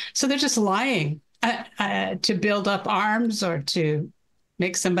true. So they're just lying. To build up arms or to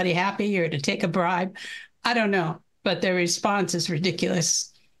make somebody happy or to take a bribe. I don't know, but their response is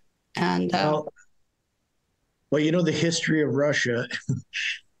ridiculous. And well, the history of Russia,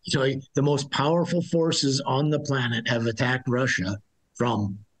 the most powerful forces on the planet have attacked Russia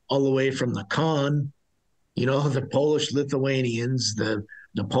from all the way from the Khan, the Polish Lithuanians, the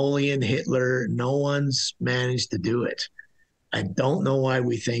Napoleon, Hitler. No one's managed to do it. I don't know why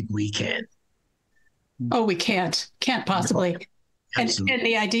we think we can. Oh, we can't possibly. No, and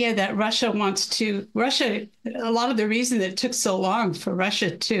the idea that Russia, a lot of the reason that it took so long for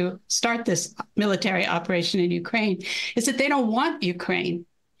Russia to start this military operation in Ukraine is that they don't want Ukraine.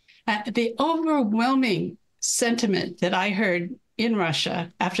 The overwhelming sentiment that I heard in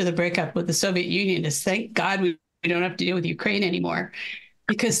Russia after the breakup with the Soviet Union is, thank God we don't have to deal with Ukraine anymore,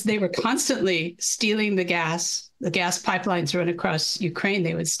 because they were constantly stealing the gas. The gas pipelines run across Ukraine.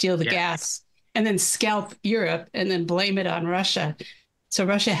 They would steal the gas and then scalp Europe and then blame it on Russia. So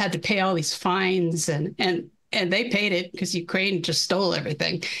Russia had to pay all these fines and they paid it because Ukraine just stole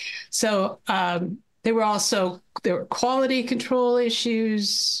everything. So there were quality control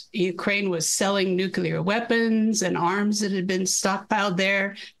issues. Ukraine was selling nuclear weapons and arms that had been stockpiled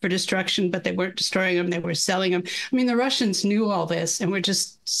there for destruction, but they weren't destroying them. They were selling them. I mean, the Russians knew all this, and we're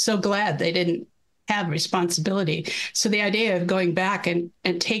just so glad they didn't have responsibility. So the idea of going back and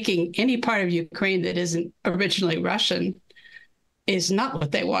taking any part of Ukraine that isn't originally Russian is not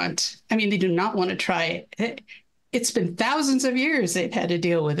what they want. I mean, they do not want to try it. It's been thousands of years they've had to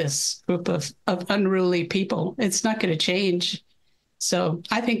deal with this group of unruly people. It's not going to change. So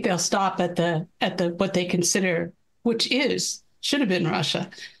I think they'll stop at the what they consider, which should have been Russia,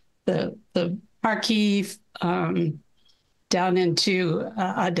 the Kharkiv down into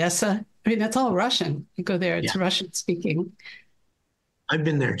Odessa. I mean, that's all Russian. You go there, it's Russian speaking. I've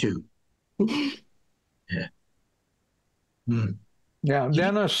been there too. Yeah. Yeah,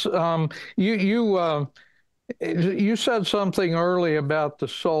 Dennis, you You said something early about the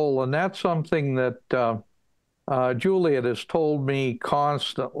soul, and that's something that Juliet has told me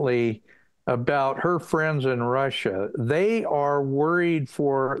constantly about her friends in Russia. They are worried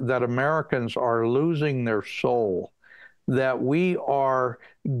for that Americans are losing their soul, that we are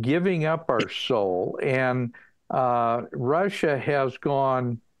giving up our soul. And Russia has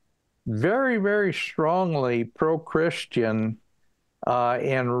gone very, very strongly pro-Christian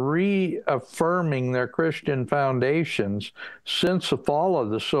and reaffirming their Christian foundations since the fall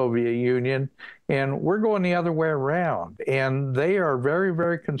of the Soviet Union. And we're going the other way around. And they are very,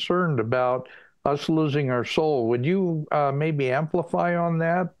 very concerned about us losing our soul. Would you maybe amplify on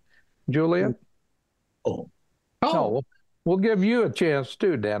that, Juliet? Oh, No, we'll give you a chance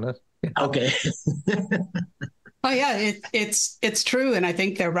too, Dennis. okay. Oh yeah, it's true, and I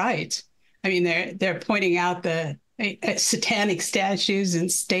think they're right. I mean, they're pointing out the satanic statues in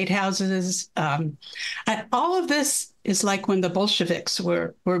state houses. All of this is like when the Bolsheviks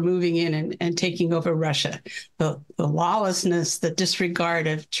were moving in and taking over Russia. The lawlessness, the disregard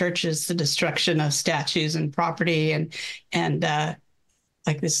of churches, the destruction of statues and property, and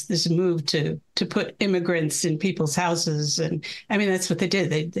like this move to put immigrants in people's houses. And I mean, that's what they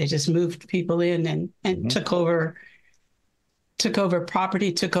did. They just moved people in and took over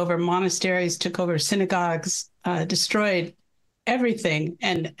property, took over monasteries, took over synagogues, destroyed everything,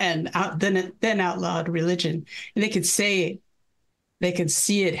 and then outlawed religion. And they could see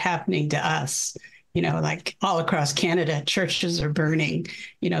it happening to us. Like all across Canada, churches are burning.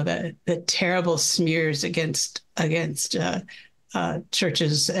 The terrible smears against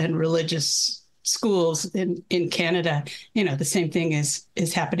churches and religious schools in Canada. The same thing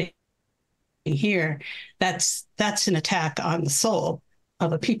is happening here. That's an attack on the soul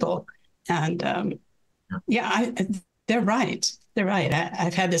of a people. And they're right. They're right.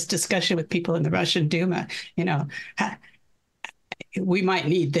 I've had this discussion with people in the Russian Duma. We might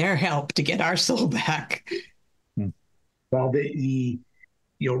need their help to get our soul back. Well, Putin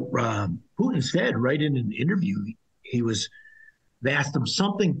said right in an interview, they asked him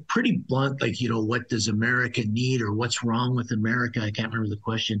something pretty blunt, like, what does America need or what's wrong with America? I can't remember the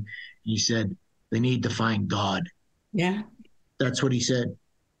question. And he said, they need to find God. Yeah. That's what he said.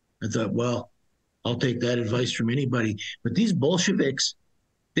 I thought, well, I'll take that advice from anybody. But these Bolsheviks,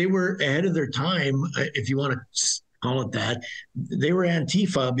 they were ahead of their time, if you want to call it that. They were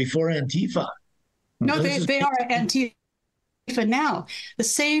Antifa before Antifa. No, they are Antifa now. The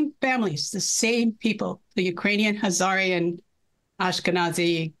same families, the same people, the Ukrainian, Hazarian,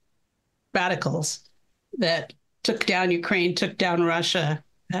 Ashkenazi radicals that took down Ukraine, took down Russia,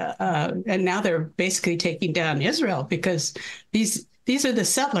 and now they're basically taking down Israel because these are the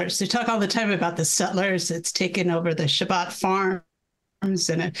settlers. They talk all the time about the settlers that's taken over the Shabbat farms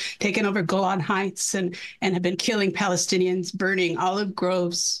and taken over Golan Heights and have been killing Palestinians, burning olive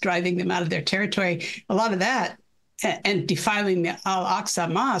groves, driving them out of their territory. A lot of that and defiling the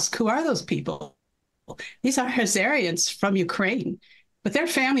Al-Aqsa Mosque. Who are those people? These are Hazarians from Ukraine, but their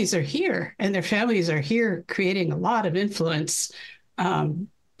families are here, and their families are here creating a lot of influence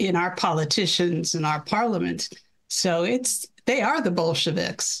in our politicians and our parliament. So they are the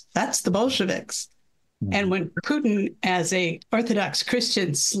Bolsheviks. That's the Bolsheviks. Mm-hmm. And when Putin, as a Orthodox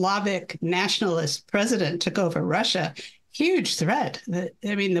Christian Slavic nationalist president, took over Russia, huge threat.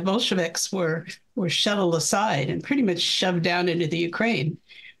 I mean, the Bolsheviks were shuttled aside and pretty much shoved down into the Ukraine.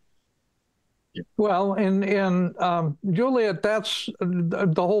 Well, and Juliet, that's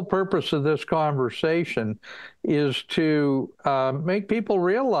the whole purpose of this conversation is to make people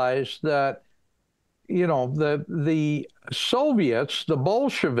realize that, the Soviets, the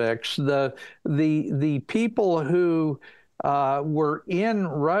Bolsheviks, the people who were in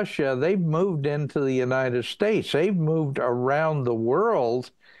Russia, they've moved into the United States. They've moved around the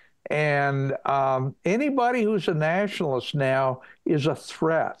world. And anybody who's a nationalist now is a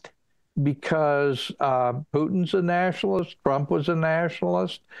threat. Because Putin's a nationalist, Trump was a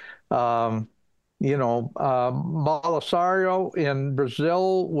nationalist, Bolsonaro in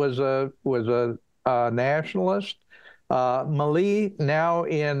Brazil was a nationalist. Milei now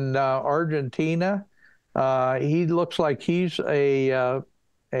in Argentina, he looks like he's a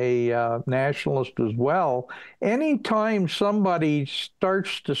nationalist as well. Anytime somebody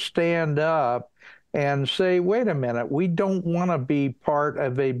starts to stand up and say, wait a minute, we don't want to be part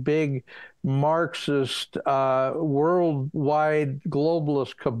of a big Marxist, worldwide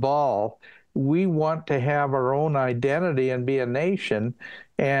globalist cabal. We want to have our own identity and be a nation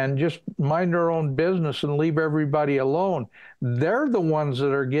and just mind our own business and leave everybody alone. They're the ones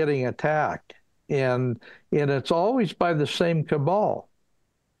that are getting attacked. And it's always by the same cabal.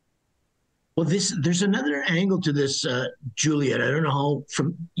 Well, there's another angle to this, Juliet. I don't know how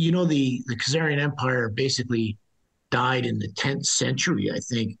the Khazarian Empire basically died in the 10th century, I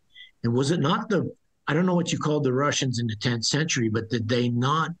think. And was it not I don't know what you called the Russians in the 10th century, but did they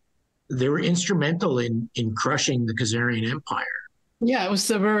not, they were instrumental in crushing the Khazarian Empire. Yeah, it was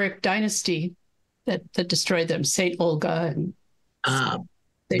the Rurik dynasty that destroyed them, Saint Olga. And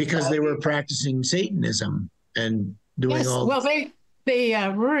because they were practicing Satanism and doing yes, all. Well, the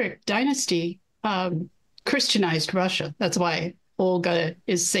Rurik dynasty Christianized Russia. That's why Olga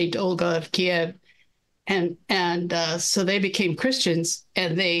is Saint Olga of Kiev. And so they became Christians,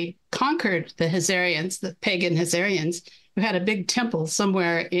 and they conquered the Khazarians, the pagan Khazarians, who had a big temple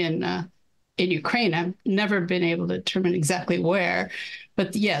somewhere in Ukraine. I've never been able to determine exactly where,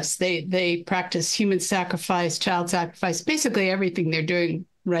 but yes, they practice human sacrifice, child sacrifice, basically everything they're doing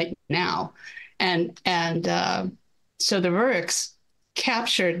right now, and so the Ruriks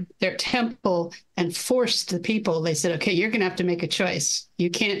captured their temple and forced the people. They said, okay, you're going to have to make a choice. You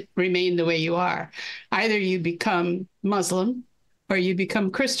can't remain the way you are. Either you become Muslim or you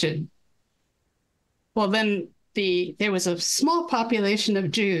become Christian. Well, then there was a small population of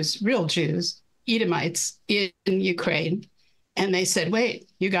Jews, real Jews, Edomites in Ukraine. And they said, wait,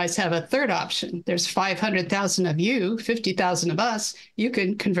 you guys have a third option. There's 500,000 of you, 50,000 of us. You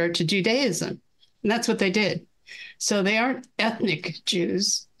can convert to Judaism. And that's what they did. So they aren't ethnic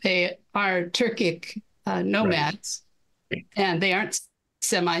Jews. They are Turkic nomads, right. And they aren't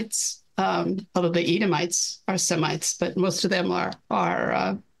Semites, although the Edomites are Semites, but most of them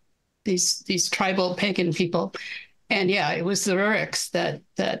are these tribal pagan people. And yeah, it was the Ruriks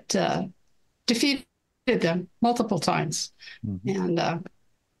that defeated them multiple times, mm-hmm. and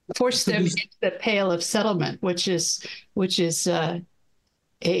forced them into the Pale of Settlement, which is a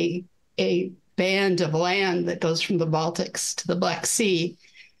band of land that goes from the Baltics to the Black Sea,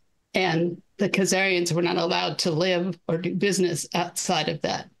 and the Khazarians were not allowed to live or do business outside of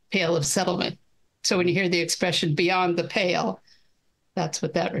that Pale of Settlement. So when you hear the expression "beyond the pale," that's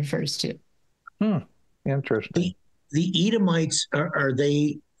what that refers to. Interesting. The Edomites are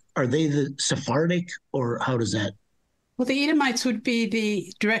they the Sephardic, or how does that? Well, the Edomites would be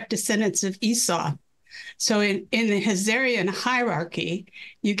the direct descendants of Esau. So in the Khazarian hierarchy,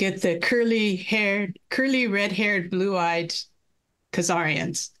 you get the curly-haired, red-haired, blue-eyed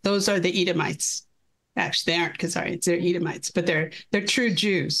Khazarians. Those are the Edomites. Actually, they aren't Khazarians; they're Edomites, but they're true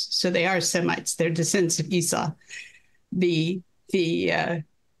Jews. So they are Semites. They're descendants of Esau. The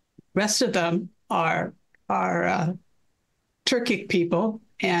rest of them are Turkic people,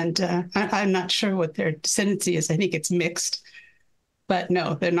 and I'm not sure what their descendancy is. I think it's mixed, but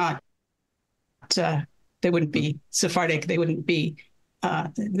no, they're not. They wouldn't be Sephardic. They wouldn't be.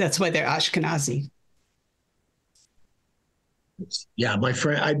 That's why they're Ashkenazi. Yeah, my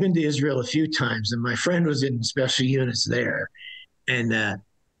friend. I've been to Israel a few times, and my friend was in special units there, and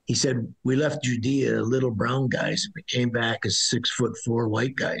he said we left Judea little brown guys. We came back as 6'4"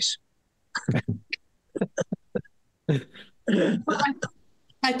 white guys.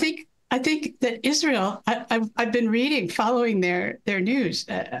 I think that Israel, I've been following their news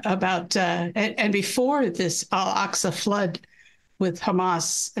about, and before this Al-Aqsa flood with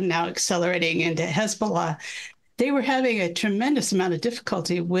Hamas and now accelerating into Hezbollah, they were having a tremendous amount of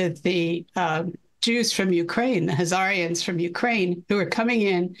difficulty with the Jews from Ukraine, the Khazarians from Ukraine, who are coming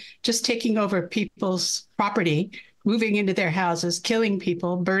in, just taking over people's property, moving into their houses, killing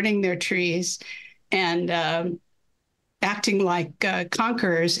people, burning their trees, and acting like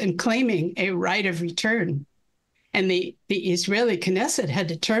conquerors and claiming a right of return. And the Israeli Knesset had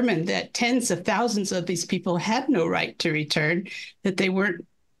determined that tens of thousands of these people had no right to return, that they weren't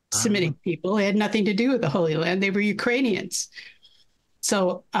Semitic people. They had nothing to do with the Holy Land. They were Ukrainians.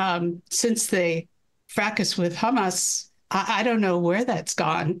 So since the fracas with Hamas, I don't know where that's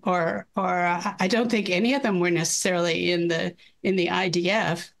gone, or I don't think any of them were necessarily in the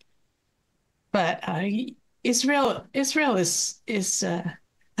IDF. But Israel is I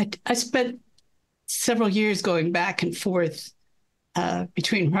spent several years going back and forth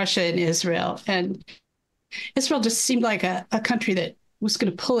between Russia and Israel, and Israel just seemed like a country that was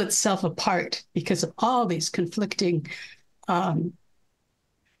going to pull itself apart because of all these conflicting. There's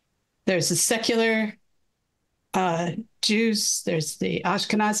the secular Jews, there's the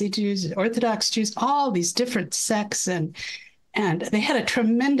Ashkenazi Jews, the Orthodox Jews, all these different sects, and they had a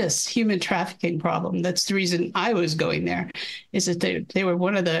tremendous human trafficking problem. That's the reason I was going there, is that they were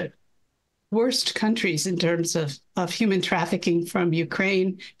one of the worst countries in terms of human trafficking from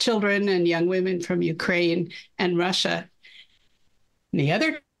Ukraine, children and young women from Ukraine and Russia. And the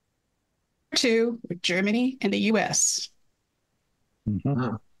other two were Germany and the U.S.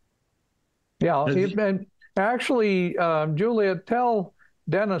 Mm-hmm. Yeah, Uh, the- and actually, Julia, tell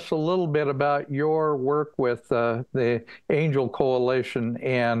Dennis a little bit about your work with the Angel Coalition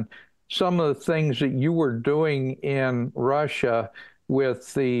and some of the things that you were doing in Russia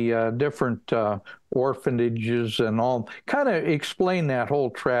with the different orphanages and all. Kind of explain that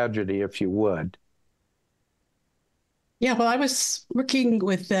whole tragedy, if you would. Yeah, well, I was working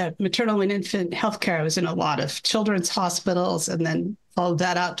with maternal and infant healthcare. I was in a lot of children's hospitals and then followed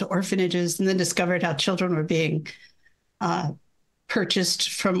that out to orphanages and then discovered how children were being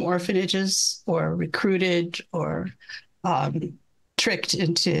purchased from orphanages or recruited or tricked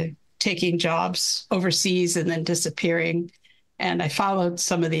into taking jobs overseas and then disappearing. And I followed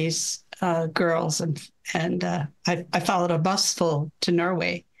some of these girls and I followed a bus full to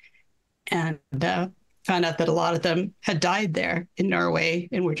Norway and found out that a lot of them had died there in Norway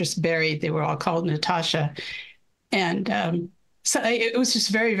and were just buried. They were all called Natasha. And so it was just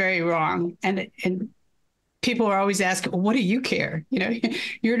very, very wrong. And people were always asking, well, what do you care? You know,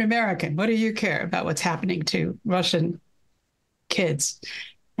 you're an American. What do you care about what's happening to Russian kids?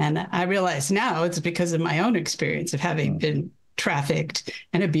 And I realize now it's because of my own experience of having been trafficked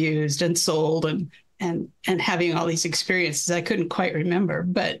and abused and sold and having all these experiences I couldn't quite remember.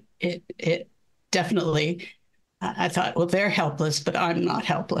 But it definitely, I thought, well, they're helpless, but I'm not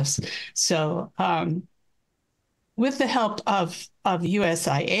helpless. So with the help of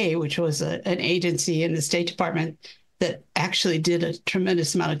USIA, which was an agency in the State Department that actually did a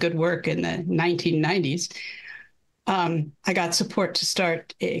tremendous amount of good work in the 1990s, I got support to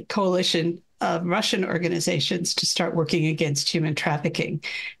start a coalition of Russian organizations to start working against human trafficking.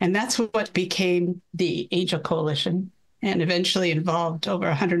 And that's what became the Angel Coalition and eventually involved over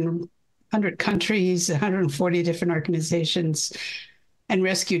 100 countries, 140 different organizations, and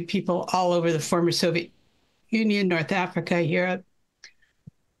rescued people all over the former Soviet Union, North Africa, Europe,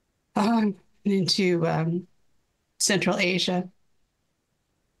 into Central Asia.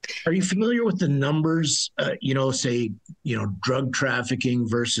 Are you familiar with the numbers, say, drug trafficking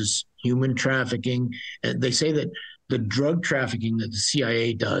versus human trafficking? They say that the drug trafficking that the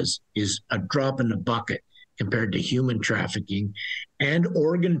CIA does is a drop in the bucket compared to human trafficking and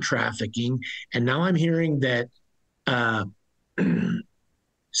organ trafficking. And now I'm hearing that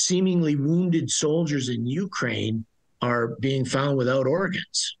seemingly wounded soldiers in Ukraine are being found without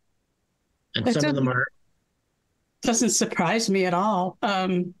organs. And some of them are. Doesn't surprise me at all.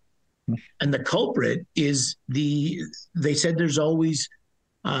 And the culprit is they said there's always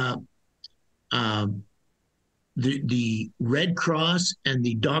the Red Cross and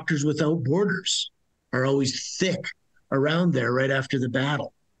the Doctors Without Borders are always thick around there right after the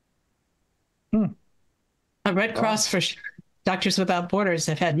battle. A Red Cross for sure. Doctors Without Borders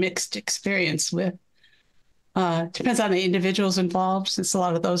have had mixed experience with. Depends on the individuals involved, since a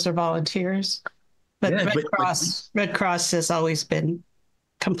lot of those are volunteers. But Yeah, Red Cross has always been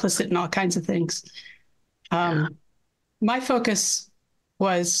complicit in all kinds of things. My focus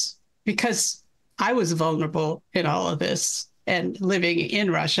was because I was vulnerable in all of this and living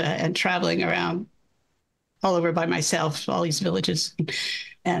in Russia and traveling around all over by myself, all these villages.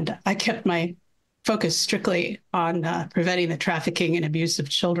 And I kept my focus strictly on preventing the trafficking and abuse of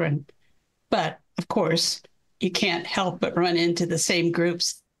children. But of course, you can't help but run into the same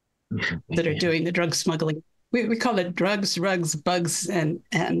groups that are doing the drug smuggling. We call it drugs, rugs, bugs, and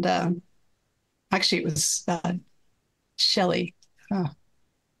actually it was Shelley,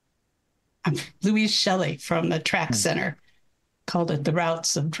 Louise Shelley from the Track Center called it the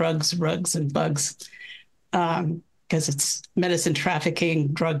routes of drugs, rugs, and bugs, because it's medicine trafficking,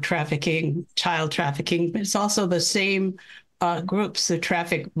 drug trafficking, child trafficking, but it's also the same groups that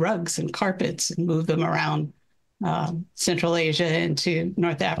traffic rugs and carpets and move them around Central Asia into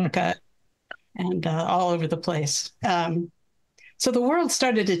North Africa and all over the place. So the world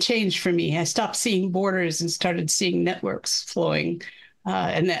started to change for me. I stopped seeing borders and started seeing networks flowing,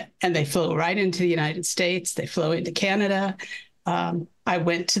 and they flow right into the United States. They flow into Canada. I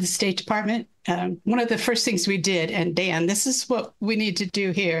went to the State Department. One of the first things we did, and Dan, this is what we need to do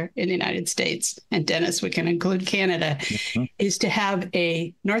here in the United States, and Dennis, we can include Canada, is to have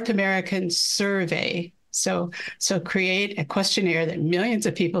a North American survey. So create a questionnaire that millions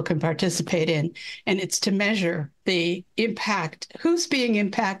of people can participate in, and it's to measure the impact. Who's being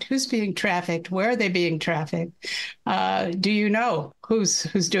trafficked? Where are they being trafficked? Do you know who's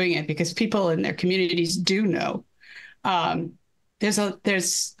doing it? Because people in their communities do know. I'm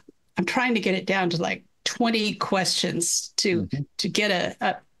trying to get it down to like 20 questions to get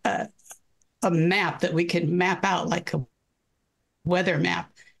a map that we can map out like a weather map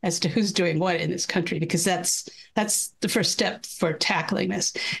as to who's doing what in this country, because that's the first step for tackling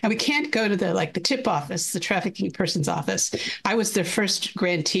this. And we can't go to the tip office, the trafficking person's office. I was their first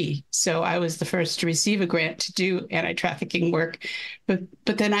grantee, so I was the first to receive a grant to do anti-trafficking work. But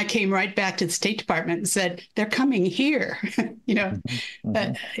then I came right back to the State Department and said, they're coming here.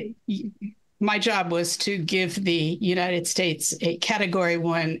 My job was to give the United States a Category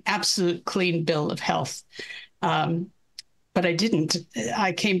 1 absolute clean bill of health. But I didn't.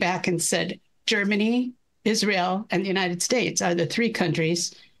 I came back and said, Germany, Israel, and the United States are the three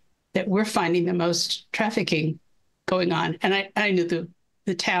countries that we're finding the most trafficking going on. And I knew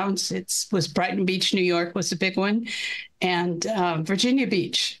the towns. It was Brighton Beach, New York was a big one, and Virginia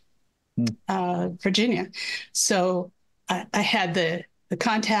Beach, Virginia. So I had the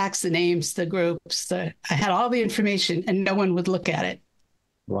contacts, the names, the groups. I had all the information, and no one would look at it.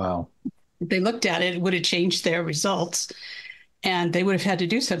 Wow. If they looked at it, it would have changed their results, and they would have had to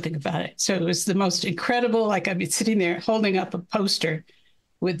do something about it. So it was the most incredible, I'd be sitting there holding up a poster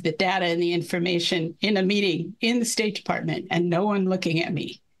with the data and the information in a meeting in the State Department and no one looking at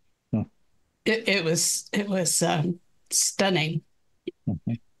me. It was stunning.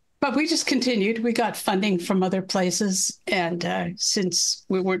 But we just continued. We got funding from other places. And since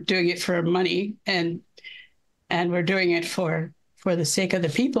we weren't doing it for money and we're doing it for the sake of the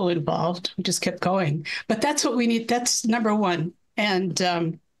people involved, we just kept going. But that's what we need. That's number one. And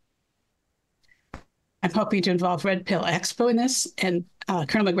I'm hoping to involve Red Pill Expo in this and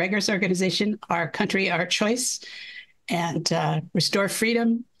Colonel McGregor's organization, Our Country, Our Choice, and Restore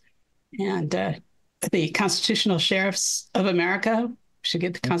Freedom, and the Constitutional Sheriffs of America. We should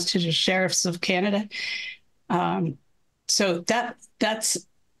get the Constitutional Sheriffs of Canada. So that's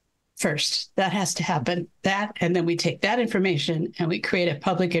first. That has to happen. That, and then we take that information and we create a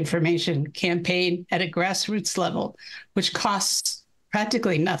public information campaign at a grassroots level, which costs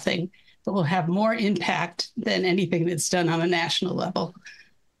practically nothing, but will have more impact than anything that's done on a national level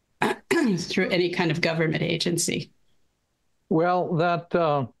through any kind of government agency. Well, that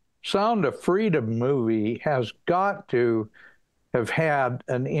Sound of Freedom movie has got to have had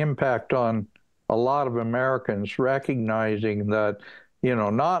an impact on a lot of Americans, recognizing that,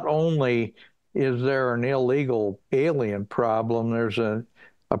 not only is there an illegal alien problem, there's a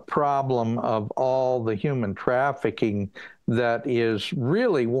problem of all the human trafficking that is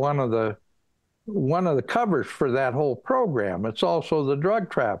really one of the covers for that whole program. It's also the drug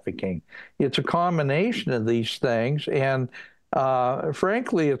trafficking. It's a combination of these things, and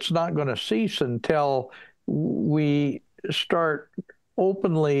frankly, it's not going to cease until we start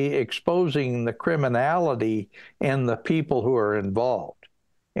openly exposing the criminality and the people who are involved.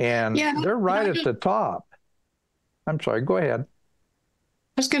 And they're right at the top. I'm sorry, go ahead. I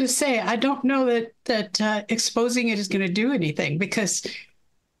was going to say, I don't know that exposing it is going to do anything, because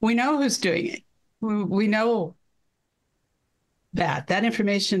we know who's doing it. We know that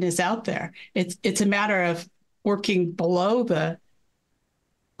information is out there. It's a matter of working below the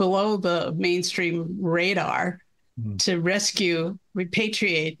mainstream radar to rescue,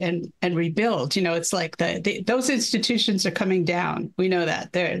 repatriate, and rebuild. It's like those institutions are coming down. We know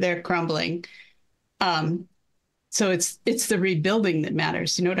that they're crumbling. So it's the rebuilding that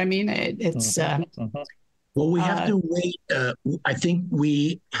matters. You know what I mean? It's well, we have to wait. I think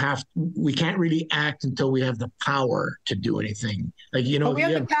we can't really act until we have the power to do anything. We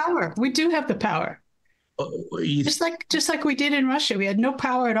have the power. We do have the power. Just like we did in Russia, we had no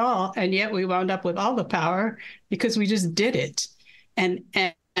power at all, and yet we wound up with all the power because we just did it. And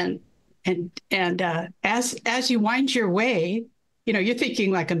as you wind your way, you're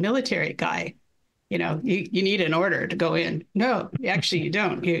thinking like a military guy. You need an order to go in. No, actually, you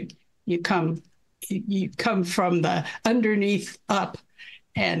don't. You come from the underneath up,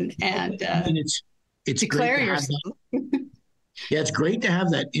 and it's declare yourself. Yeah, it's great to have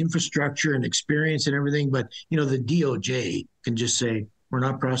that infrastructure and experience and everything, but the DOJ can just say we're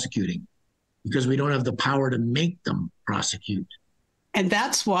not prosecuting because we don't have the power to make them prosecute. And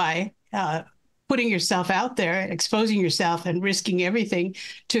that's why putting yourself out there, exposing yourself, and risking everything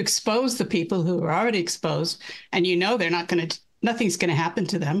to expose the people who are already exposed, and nothing's going to happen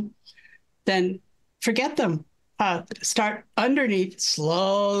to them, then forget them. Start underneath,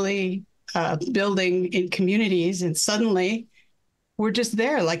 slowly building in communities, and suddenly we're just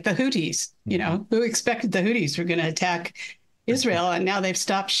there, like the Houthis. Who expected the Houthis were going to attack Israel, and now they've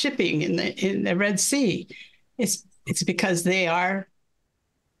stopped shipping in the Red Sea. It's because they are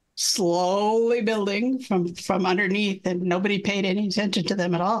slowly building from underneath, and nobody paid any attention to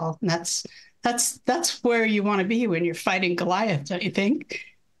them at all. And that's where you want to be when you're fighting Goliath, don't you think?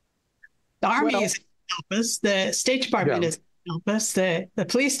 The Army is help us. The State Department is help us. The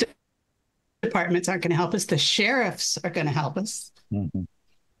police departments aren't going to help us. The sheriffs are going to help us. Mm-hmm.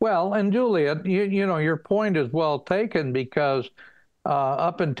 Well, and Juliet, you know, your point is well taken because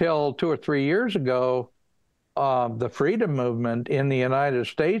up until 2 or 3 years ago, the freedom movement in the United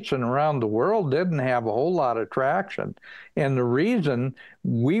States and around the world didn't have a whole lot of traction. And the reason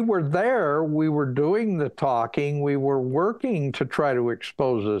we were there, we were doing the talking, we were working to try to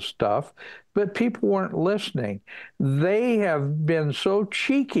expose this stuff, but people weren't listening. They have been so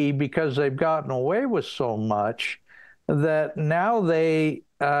cheeky because they've gotten away with so much that now they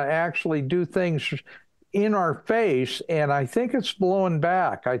actually do things in our face, and I think it's blowing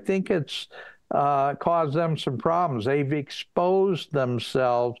back. I think it's caused them some problems. They've exposed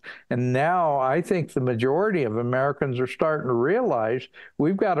themselves, and now I think the majority of Americans are starting to realize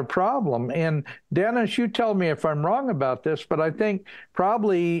we've got a problem. And Dennis, you tell me if I'm wrong about this, but I think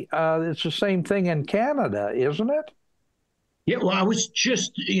probably it's the same thing in Canada, isn't it? Yeah, well, I was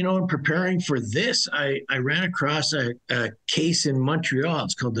just, in preparing for this, I ran across a case in Montreal.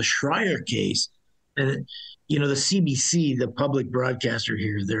 It's called the Schreier case. And, the CBC, the public broadcaster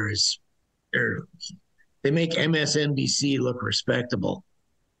here, they make MSNBC look respectable.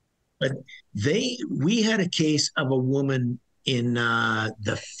 But we had a case of a woman in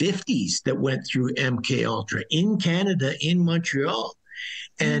the 50s that went through MK Ultra in Canada, in Montreal.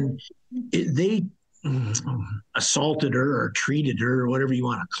 And they assaulted her or treated her or whatever you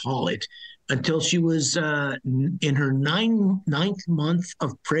want to call it until she was in her ninth month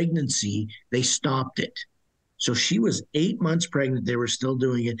of pregnancy. They stopped it. So she was 8 months pregnant. They were still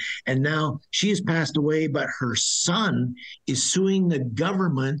doing it. And now she has passed away, but her son is suing the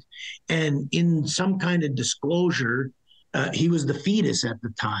government. And in some kind of disclosure, he was the fetus at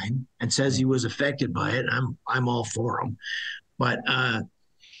the time and says he was affected by it. I'm all for him. But I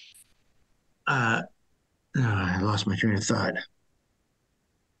lost my train of thought.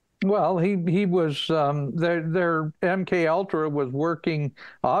 Well, he was their MK Ultra was working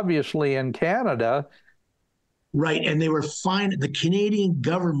obviously in Canada. Right, and they were fine. The Canadian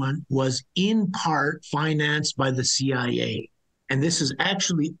government was in part financed by the CIA, and this is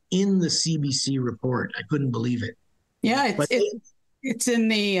actually in the CBC report. I couldn't believe it. Yeah, it's in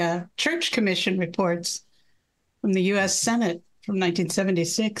the Church Commission reports from the U.S. Senate from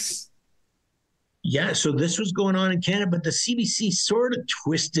 1976. Yeah, so this was going on in Canada, but the CBC sort of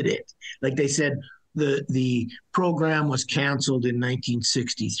twisted it. Like they said, the program was canceled in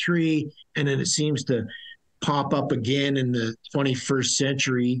 1963, and then it seems to pop up again in the 21st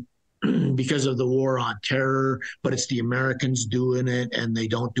century because of the war on terror, but it's the Americans doing it, and they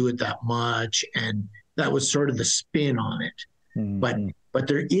don't do it that much. And that was sort of the spin on it. Mm-hmm. But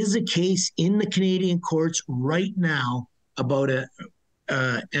there is a case in the Canadian courts right now about a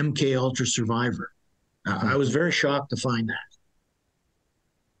MK Ultra survivor. I was very shocked to find that.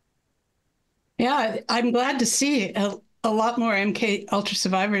 Yeah, I'm glad to see a lot more MK Ultra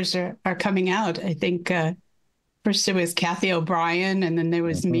survivors are coming out. I think first it was Kathy O'Brien, and then there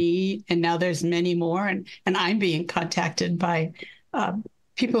was me, and now there's many more. And I'm being contacted by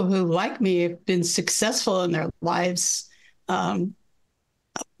people who, like me, have been successful in their lives.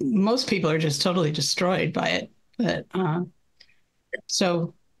 Most people are just totally destroyed by it. But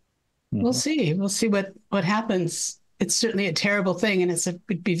so we'll see. We'll see what happens. It's certainly a terrible thing, and it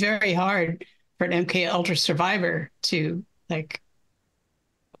would be very hard for an MK Ultra survivor to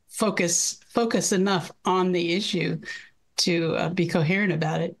focus enough on the issue to be coherent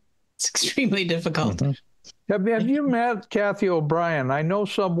about it. It's extremely difficult. Mm-hmm. Have you met Kathy O'Brien? I know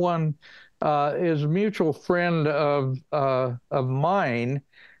someone is a mutual friend of mine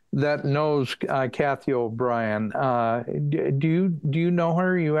that knows Kathy O'Brien. Do you know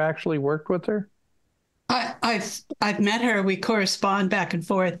her? You actually worked with her? I've met her. We correspond back and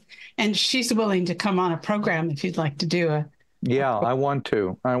forth, and she's willing to come on a program if you'd like to do a. Yeah, I want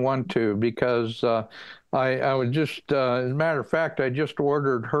to because I would just, as a matter of fact, I just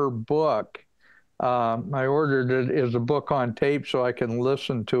ordered her book. I ordered it as a book on tape so I can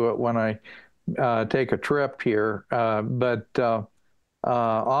listen to it when I take a trip here. But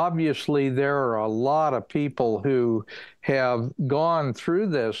obviously there are a lot of people who have gone through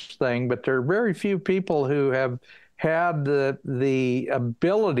this thing, but there are very few people who have had the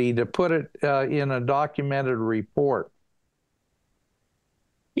ability to put it in a documented report.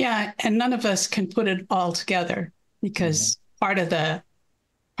 Yeah, and none of us can put it all together because part of the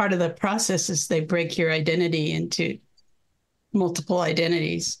process is they break your identity into multiple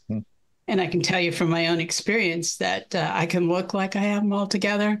identities. And I can tell you from my own experience that I can look like I have them all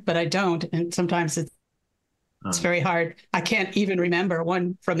together, but I don't. And sometimes it's very hard. I can't even remember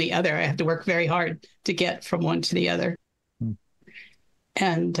one from the other. I have to work very hard to get from one to the other.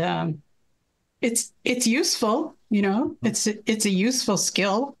 and it's useful, you know. It's a useful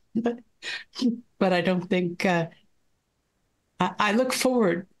skill, but I don't think I look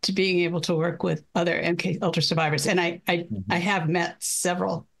forward to being able to work with other MK Ultra survivors, and I have met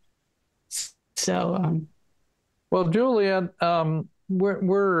several. So, well, Juliet,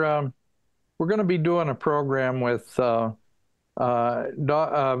 we're going to be doing a program with Colonel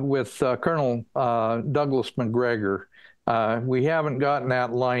Douglas Macgregor. We haven't gotten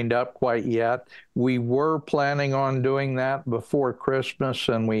that lined up quite yet. We were planning on doing that before Christmas,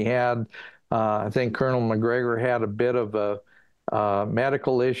 and we had, I think Colonel Macgregor had a bit of a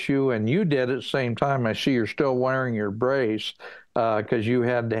medical issue, and you did at the same time. I see you're still wearing your brace because you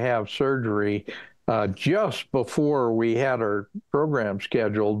had to have surgery just before we had our program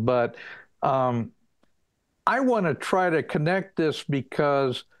scheduled. But I want to try to connect this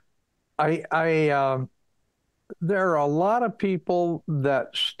because there are a lot of people that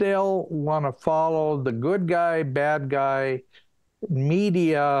still want to follow the good guy, bad guy,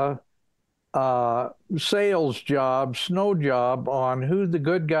 media, sales job, snow job on who the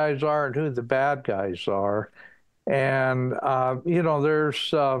good guys are and who the bad guys are. And, you know,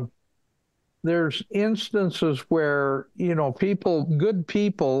 there's instances where, you know, good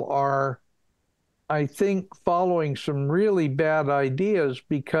people are, I think, following some really bad ideas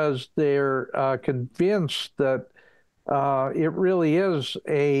because they're convinced that it really is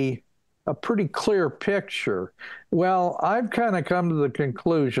a pretty clear picture. Well, I've kind of come to the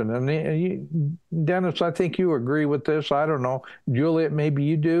conclusion, and Dennis, I think you agree with this. I don't know, Juliet, maybe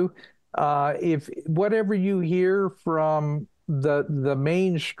you do. If whatever you hear from the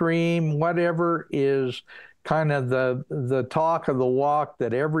mainstream, whatever is kind of the talk of the walk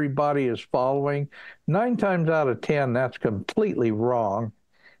that everybody is following, 9 times out of 10, that's completely wrong.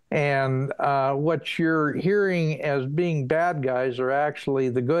 And what you're hearing as being bad guys are actually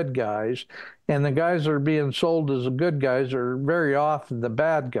the good guys, and the guys that are being sold as the good guys are very often the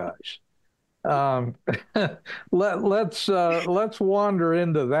bad guys. Let's wander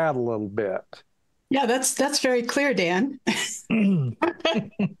into that a little bit. Yeah, that's very clear, Dan.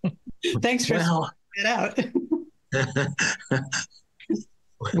 Thanks for it out.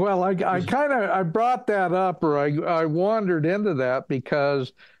 Well, I brought that up, or I wandered into that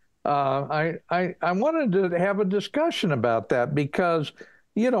because I wanted to have a discussion about that because,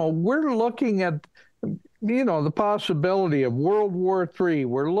 you know, we're looking at, you know, the possibility of World War III.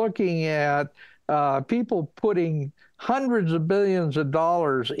 We're looking at people putting hundreds of billions of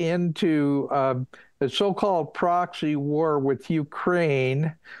dollars into a so-called proxy war with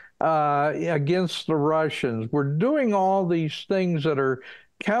Ukraine against the Russians. We're doing all these things that are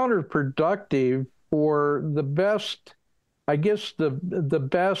counterproductive for the best, I guess, the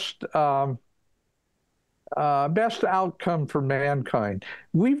best best outcome for mankind.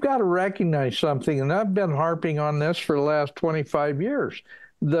 We've got to recognize something, and I've been harping on this for the last 25 years.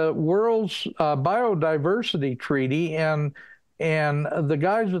 The world's biodiversity treaty and the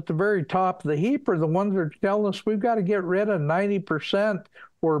guys at the very top of the heap are the ones that are telling us we've got to get rid of 90%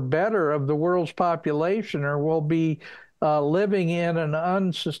 or better of the world's population, or we'll be living in an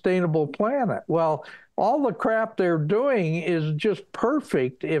unsustainable planet. Well, all the crap they're doing is just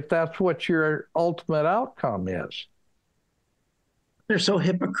perfect if that's what your ultimate outcome is. They're so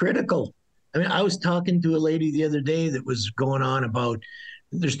hypocritical. I mean, I was talking to a lady the other day that was going on about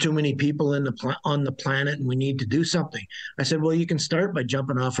there's too many people on the planet and we need to do something. I said, well, you can start by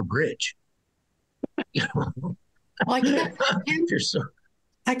jumping off a bridge. You know? Well,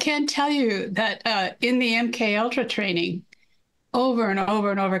 I can't tell you that in the MK Ultra training, over and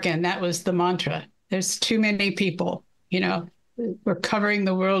over and over again, that was the mantra. There's too many people, you know, we're covering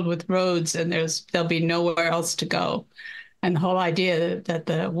the world with roads and there'll be nowhere else to go. And the whole idea that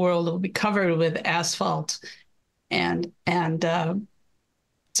the world will be covered with asphalt. And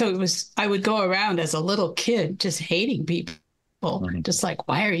so it was, I would go around as a little kid just hating people, just like,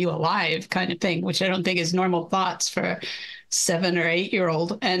 why are you alive kind of thing, which I don't think is normal thoughts for a 7 or 8 year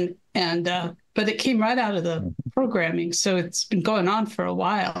old. But it came right out of the programming. So it's been going on for a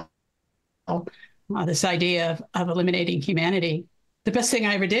while. This idea of eliminating humanity. The best thing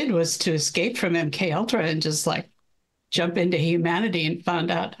I ever did was to escape from MK Ultra and just like jump into humanity, and found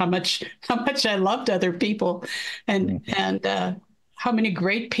out how much I loved other people and how many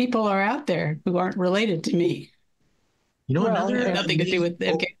great people are out there who aren't related to me. You know, nothing to do with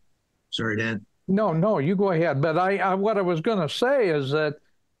MK. Sorry, Dan. No, you go ahead. But what I was going to say is that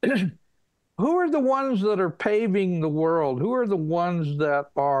who are the ones that are paving the world? Who are the ones that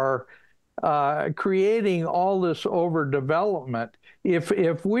are creating all this overdevelopment.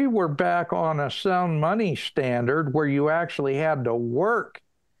 If we were back on a sound money standard where you actually had to work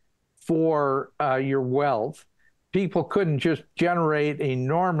for your wealth, people couldn't just generate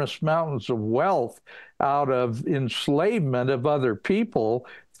enormous mountains of wealth out of enslavement of other people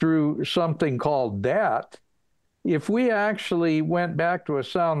through something called debt. If we actually went back to a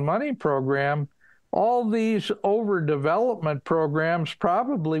sound money program, all these overdevelopment programs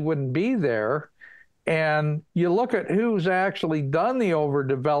probably wouldn't be there. And you look at who's actually done the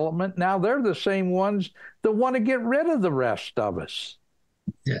overdevelopment, now they're the same ones that want to get rid of the rest of us.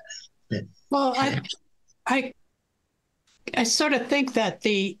 Yeah. Well, I sort of think that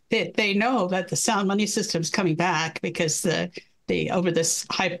they know that the sound money system's coming back because the over this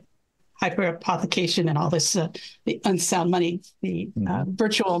hyper-application and all this the unsound money, the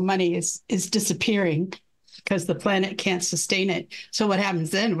virtual money is disappearing because the planet can't sustain it. So what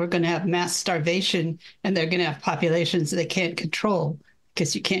happens then? We're going to have mass starvation, and they're going to have populations they can't control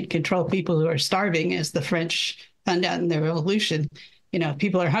because you can't control people who are starving, as the French found out in their revolution. You know, if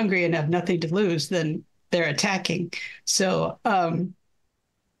people are hungry and have nothing to lose, then they're attacking. So I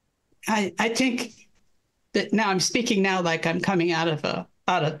think that now I'm speaking now like I'm coming out of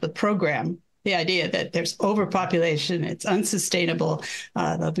the program. The idea that there's overpopulation, it's unsustainable.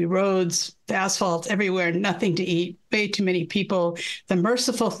 There'll be roads, asphalt everywhere, nothing to eat, way too many people. The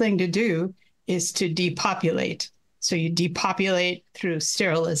merciful thing to do is to depopulate. So you depopulate through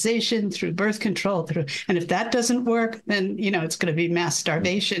sterilization, through birth control, and if that doesn't work, then it's going to be mass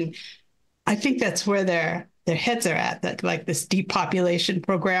starvation. I think that's where their heads are at. That like this depopulation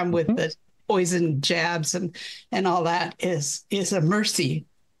program with the poison jabs and all that is a mercy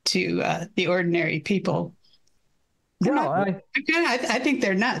to the ordinary people. I think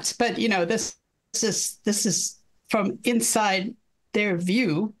they're nuts, but this is from inside their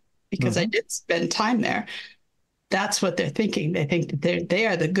view because I did spend time there. That's what they're thinking. They think that they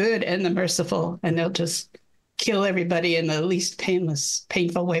are the good and the merciful, and they'll just kill everybody in the least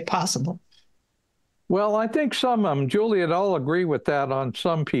painful way possible. Well, I think some of them, Juliet, I'll agree with that on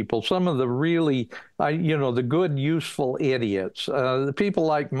some people. Some of the really, the good, useful idiots, the people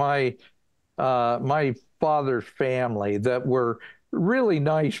like my father's family that were really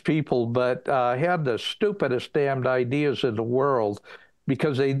nice people, but had the stupidest damned ideas in the world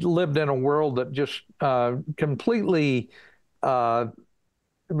because they lived in a world that just completely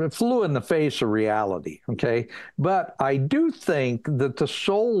flew in the face of reality, okay? But I do think that the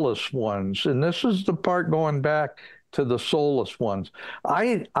soulless ones, and this is the part going back to the soulless ones,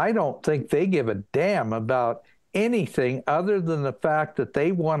 I don't think they give a damn about anything other than the fact that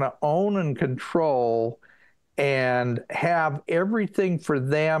they want to own and control and have everything for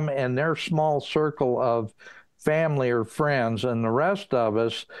them and their small circle of family or friends, and the rest of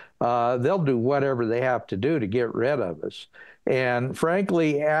us, they'll do whatever they have to do to get rid of us. And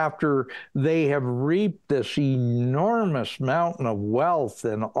frankly, after they have reaped this enormous mountain of wealth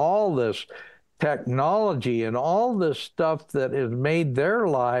and all this technology and all this stuff that has made their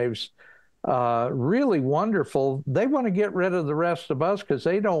lives really wonderful, they want to get rid of the rest of us because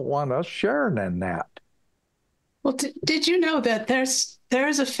they don't want us sharing in that. Well, did you know that there's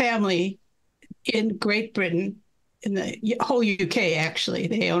a family in Great Britain, in the whole UK, actually,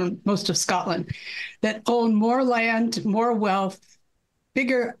 they own most of Scotland, that own more land, more wealth,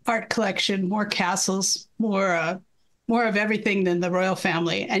 bigger art collection, more castles, more of everything than the royal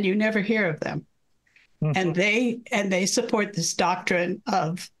family, and you never hear of them. And they support this doctrine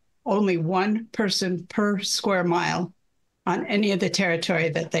of only one person per square mile on any of the territory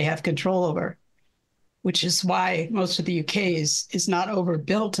that they have control over, which is why most of the UK is not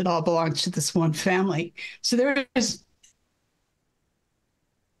overbuilt. It all belongs to this one family. So there is.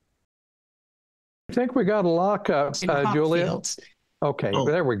 I think we got a lockup, Julia. Okay,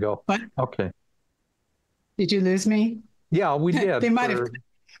 there we go. What? Okay. Did you lose me? Yeah, we did. They might have.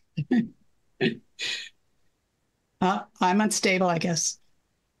 I'm unstable, I guess.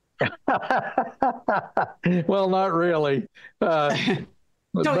 Well, not really.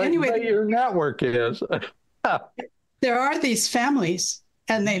 Anyway, but your network is. There are these families,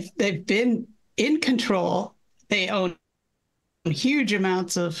 and they've been in control. They own huge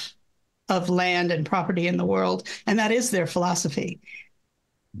amounts of land and property in the world, and that is their philosophy.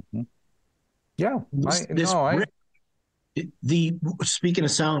 Yeah, speaking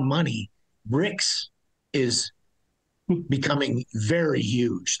of sound money, BRICS is becoming very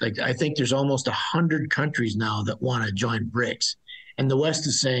huge. Like I think there's almost 100 countries now that want to join BRICS. And the West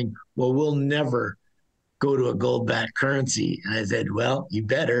is saying, well, we'll never go to a gold-backed currency. And I said, well, you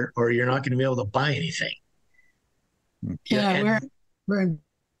better, or you're not going to be able to buy anything. Yeah, we're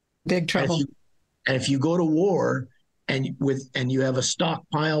Big trouble. And if you go to war and you have a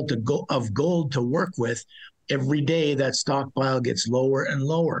stockpile of gold to work with, every day that stockpile gets lower and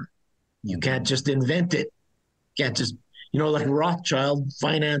lower. You can't just invent it. You can't just, like Rothschild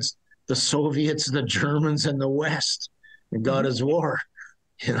financed the Soviets, the Germans, and the West and got his war,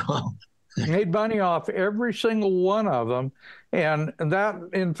 Made money off every single one of them. And that,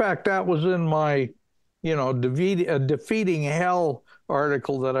 in fact, that was in my, Defeating Hell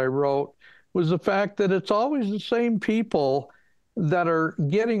article that I wrote, was the fact that it's always the same people that are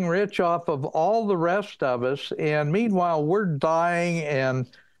getting rich off of all the rest of us. And meanwhile, we're dying and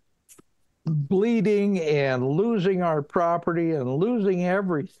bleeding and losing our property and losing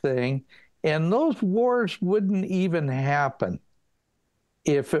everything. And those wars wouldn't even happen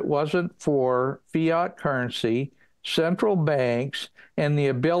if it wasn't for fiat currency, central banks, and the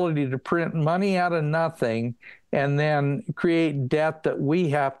ability to print money out of nothing and then create debt that we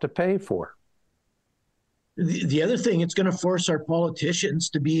have to pay for. The other thing, it's going to force our politicians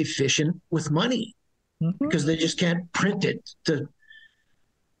to be efficient with money because they just can't print it.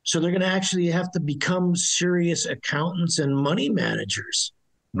 So they're going to actually have to become serious accountants and money managers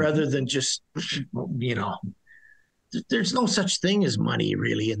rather than just, there's no such thing as money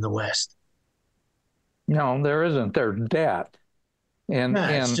really in the West. No, there isn't. There's debt. And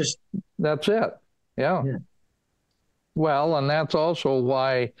that's it. Yeah. Well, and that's also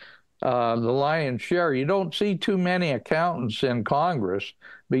why the lion's share, you don't see too many accountants in Congress,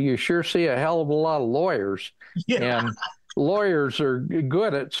 but you sure see a hell of a lot of lawyers. Yeah. And lawyers are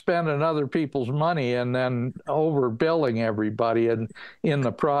good at spending other people's money and then overbilling everybody in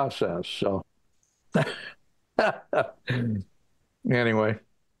the process. So anyway.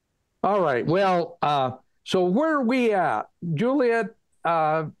 All right. Well, so where are we at? Juliet,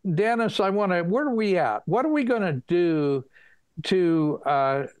 Dennis, where are we at? What are we going to do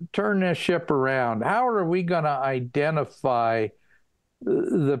to turn this ship around? How are we going to identify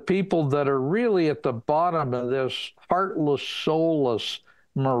the people that are really at the bottom of this heartless, soulless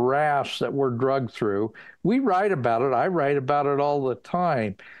morass that we're drugged through? We write about it. I write about it all the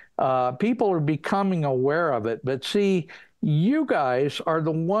time. People are becoming aware of it. But see, you guys are the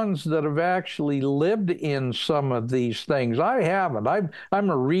ones that have actually lived in some of these things. I haven't. I'm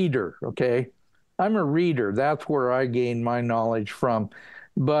a reader, okay? I'm a reader. That's where I gain my knowledge from.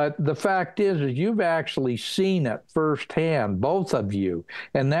 But the fact is you've actually seen it firsthand, both of you.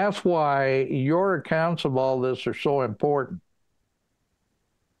 And that's why your accounts of all this are so important.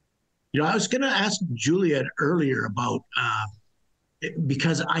 I was going to ask Juliet earlier about,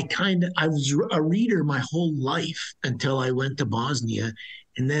 because I was a reader my whole life until I went to Bosnia.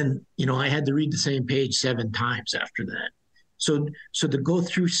 And then, I had to read the same page 7 times after that. So to go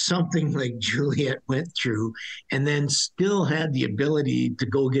through something like Juliet went through and then still had the ability to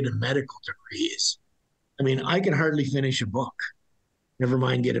go get a medical degree I could hardly finish a book, never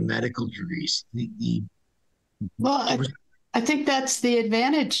mind get a medical degree. Well, I think that's the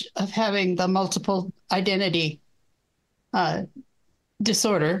advantage of having the multiple identity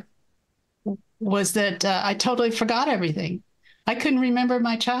disorder, was that I totally forgot everything. I couldn't remember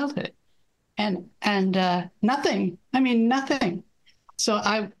my childhood. And nothing. Nothing. So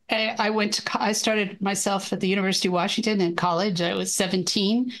I started myself at the University of Washington in college. I was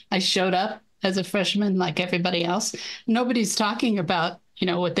 17. I showed up as a freshman like everybody else. Nobody's talking about,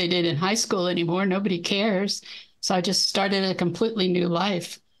 what they did in high school anymore. Nobody cares. So I just started a completely new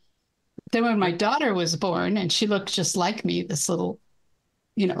life. Then when my daughter was born, and she looked just like me, this little,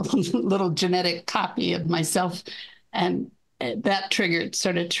 little genetic copy of myself, and that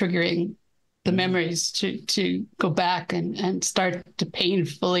started triggering the memories to go back and start to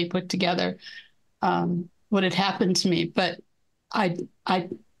painfully put together what had happened to me. But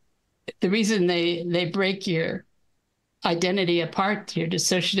the reason they break your identity apart, your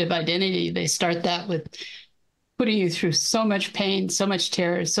dissociative identity, they start that with putting you through so much pain, so much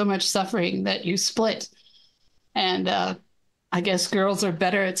terror, so much suffering that you split. And I guess girls are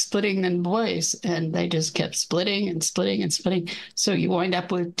better at splitting than boys, and they just kept splitting and splitting and splitting. So you wind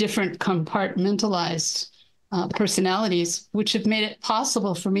up with different compartmentalized personalities, which have made it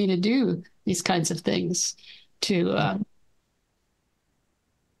possible for me to do these kinds of things, to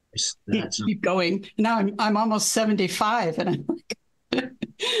keep going. Now I'm almost 75, and I'm like,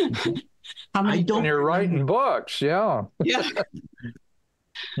 how many? And you're writing books, yeah. Yeah.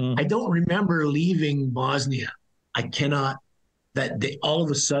 I don't remember leaving Bosnia. I cannot. All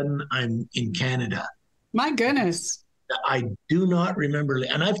of a sudden I'm in Canada. My goodness. I do not remember,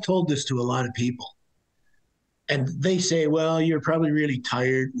 and I've told this to a lot of people, and they say, well, you're probably really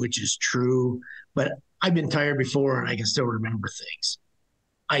tired, which is true, but I've been tired before and I can still remember things.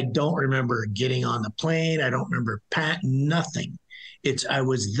 I don't remember getting on the plane. I don't remember nothing. I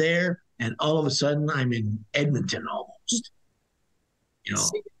was there, and all of a sudden I'm in Edmonton almost. So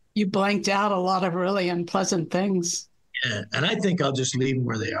you blanked out a lot of really unpleasant things. Yeah, and I think I'll just leave them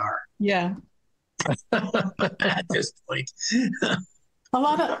where they are. Yeah. At this point. A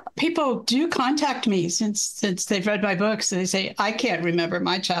lot of people do contact me since they've read my books, and they say, I can't remember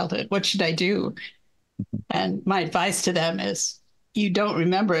my childhood. What should I do? And my advice to them is, you don't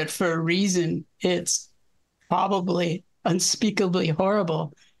remember it for a reason. It's probably unspeakably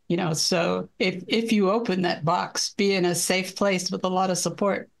horrible. So if you open that box, be in a safe place with a lot of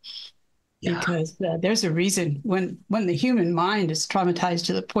support. Yeah. Because there's a reason when the human mind is traumatized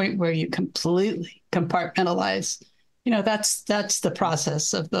to the point where you completely compartmentalize, that's the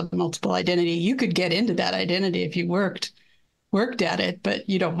process of the multiple identity. You could get into that identity if you worked at it, but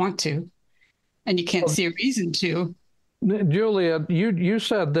you don't want to, and you can't see a reason to. Julia, you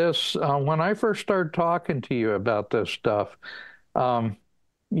said this when I first started talking to you about this stuff.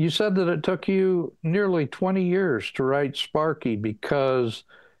 You said that it took you nearly 20 years to write Sparky because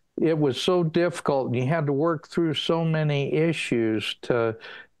it was so difficult and you had to work through so many issues to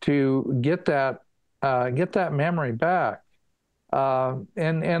get that memory back. And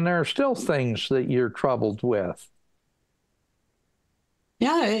there are still things that you're troubled with.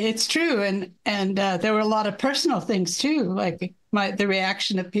 Yeah, it's true. And there were a lot of personal things too, like the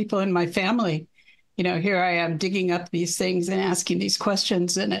reaction of people in my family. Here I am digging up these things and asking these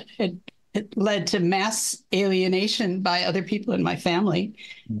questions, and it led to mass alienation by other people in my family.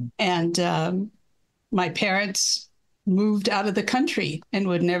 Mm-hmm. And my parents moved out of the country and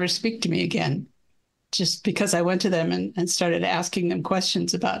would never speak to me again, just because I went to them and started asking them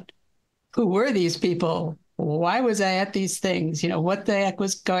questions about who were these people? Why was I at these things? What the heck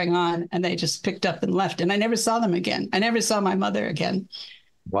was going on? And they just picked up and left. And I never saw them again. I never saw my mother again.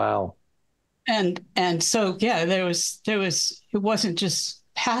 Wow. And so, yeah, it wasn't just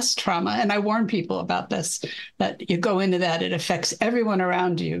past trauma. And I warn people about this, that you go into that, it affects everyone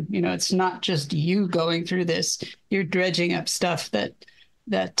around you. It's not just you going through this. You're dredging up stuff that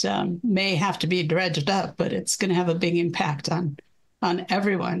may have to be dredged up, but it's going to have a big impact on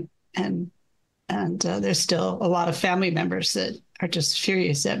everyone. And there's still a lot of family members that are just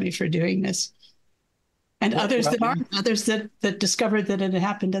furious at me for doing this. And others that aren't, others that discovered that it had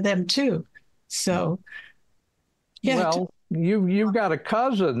happened to them too. So, yeah. Well, you've got a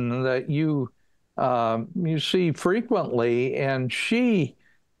cousin that you see frequently, and she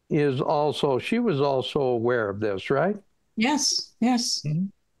was also aware of this, right? Yes. Mm-hmm.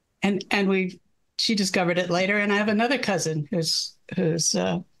 And she discovered it later, and I have another cousin who's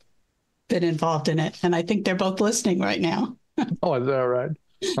been involved in it, and I think they're both listening right now. Oh, is that right?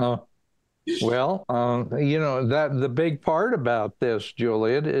 Well, that the big part about this,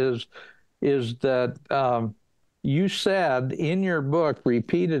 Juliet, is that you said in your book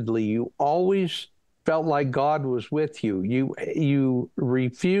repeatedly you always felt like God was with you. You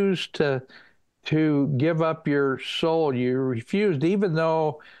refused to give up your soul. You refused, even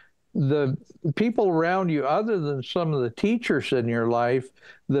though the people around you, other than some of the teachers in your life,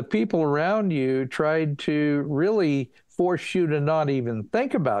 the people around you tried to really force you to not even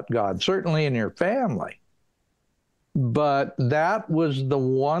think about God, certainly in your family. But that was the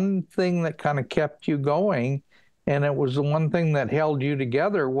one thing that kind of kept you going, and it was the one thing that held you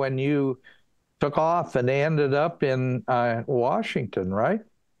together when you took off and ended up in Washington, right?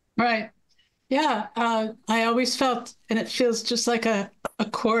 Right. Yeah. I always felt, and it feels just like a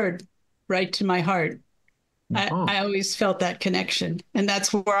cord right to my heart. Oh. I always felt that connection, and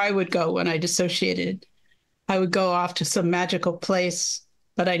that's where I would go when I dissociated. I would go off to some magical place,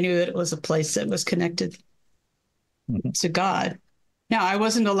 but I knew that it was a place that was connected to God. Now, I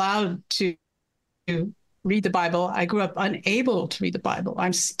wasn't allowed to read the Bible. I grew up unable to read the Bible.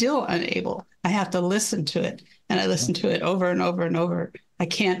 I'm still unable. I have to listen to it, and I listen to it over and over and over. I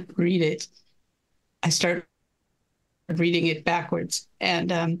can't read it. I start reading it backwards,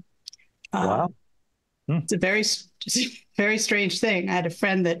 and wow. It's a very, very strange thing. I had a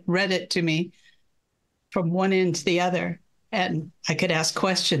friend that read it to me from one end to the other, and I could ask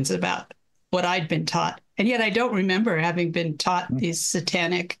questions about what I'd been taught. And yet I don't remember having been taught the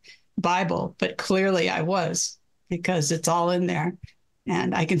satanic Bible, but clearly I was, because it's all in there.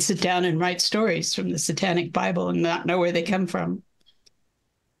 And I can sit down and write stories from the satanic Bible and not know where they come from.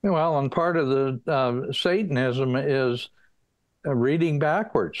 Well, and part of the Satanism is reading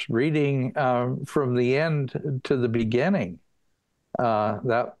backwards, reading from the end to the beginning.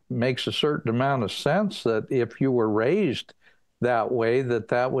 That makes a certain amount of sense, that if you were raised that way,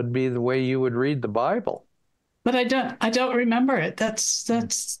 that would be the way you would read the Bible. but I don't remember it.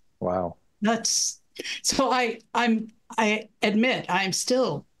 Wow. So I admit I'm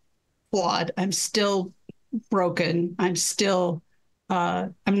still flawed. I'm still broken. I'm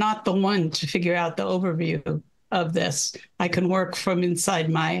not the one to figure out the overview of this. I can work from inside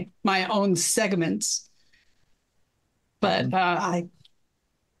my own segments, but I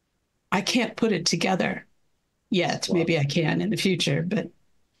can't put it together yet. Wow. Maybe I can in the future, but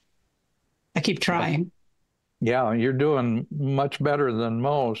I keep trying. Yeah, you're doing much better than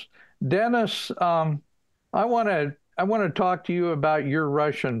most. Dennis, I want to talk to you about your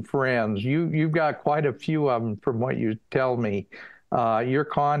Russian friends. You've got quite a few of them from what you tell me. Your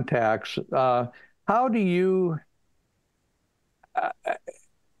contacts. How do you?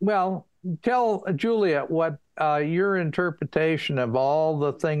 Well, tell Juliet what your interpretation of all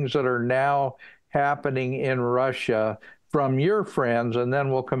the things that are now happening in Russia from your friends, and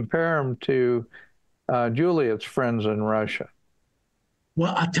then we'll compare them to Juliet's friends in Russia.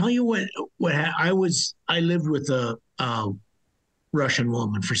 Well, I'll tell you what I lived with a Russian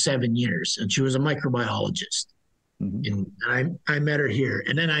woman for 7 years, and she was a microbiologist. Mm-hmm. And I met her here.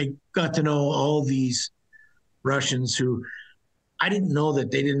 And then I got to know all these Russians who I didn't know that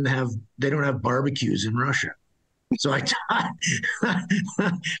they don't have barbecues in Russia. So I taught,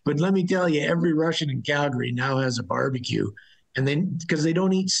 but let me tell you, every Russian in Calgary now has a barbecue, and then because they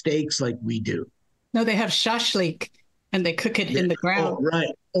don't eat steaks like we do. No, they have shashlik, and they cook it in the ground. Oh, right.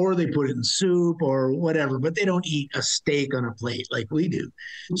 Or they put it in soup or whatever, but they don't eat a steak on a plate like we do.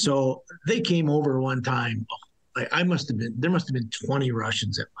 Mm-hmm. So they came over one time. There must have been 20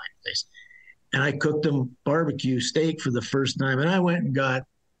 Russians at my place. And I cooked them barbecue steak for the first time. And I went and got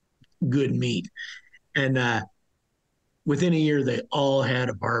good meat. And within a year, they all had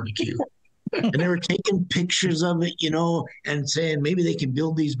a barbecue. And they were taking pictures of it, and saying maybe they can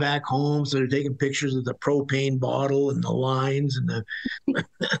build these back home. So they're taking pictures of the propane bottle and the lines and the.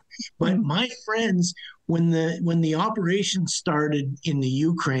 But my friends, when the operation started in the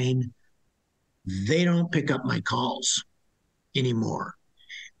Ukraine, they don't pick up my calls anymore.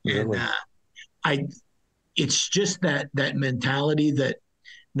 Really? And it's just that mentality that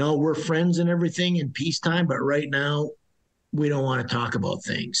no, we're friends and everything in peacetime, but right now we don't want to talk about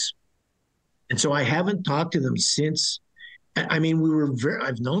things. And so I haven't talked to them since. I mean,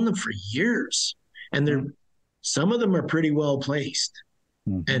 I've known them for years, and some of them are pretty well placed.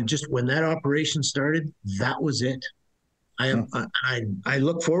 Mm-hmm. And just when that operation started, that was it. I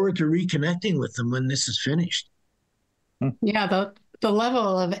look forward to reconnecting with them when this is finished. Yeah, the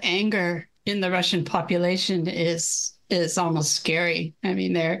level of anger in the Russian population is almost scary. I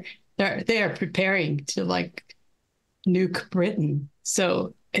mean, they are preparing to nuke Britain.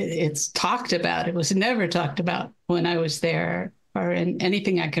 So it's talked about. It was never talked about when I was there or in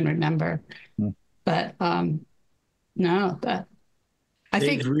anything I can remember. But no, I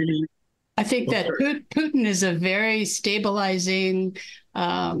think that Putin is a very stabilizing,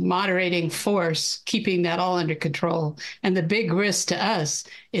 moderating force, keeping that all under control. And the big risk to us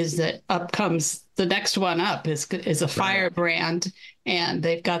is that up comes the next one up is a firebrand, and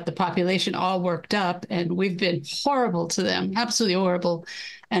they've got the population all worked up, and we've been horrible to them, absolutely horrible,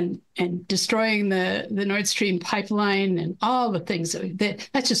 and destroying the Nord Stream pipeline and all the things.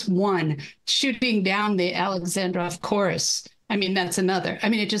 That's just one. Shooting down the Alexandrov chorus. I mean, that's another. I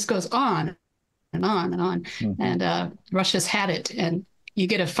mean, it just goes on and on and on. Mm-hmm. And Russia's had it. And you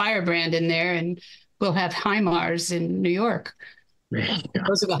get a firebrand in there, and we'll have HIMARS in New York. Yeah.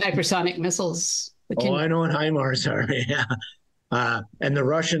 Those are the hypersonic missiles. I know what HIMARS are. Yeah. And the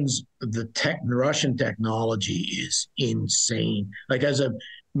Russians, the Russian technology is insane. Like as a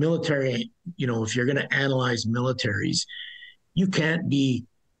military, if you're going to analyze militaries, you can't be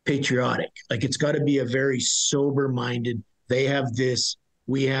patriotic. Like it's got to be a very sober-minded. They have this,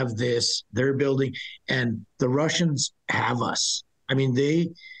 we have this, they're building, and the Russians have us. I mean, they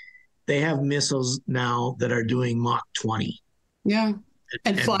have missiles now that are doing Mach 20. Yeah,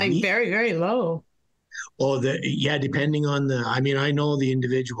 and flying very, very low. Oh, depending on I know the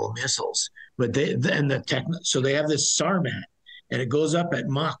individual missiles, but so they have this Sarmat, and it goes up at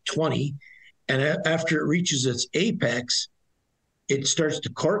Mach 20, and after it reaches its apex, it starts to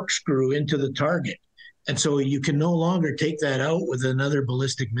corkscrew into the target. And so you can no longer take that out with another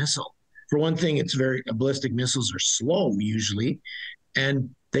ballistic missile. For one thing, ballistic missiles are slow usually,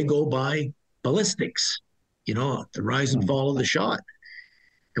 and they go by ballistics, the rise and fall of the shot.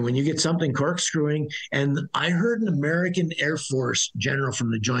 And when you get something corkscrewing, and I heard an American Air Force general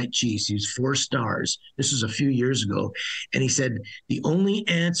from the Joint Chiefs, he was 4 stars. This was a few years ago. And he said, the only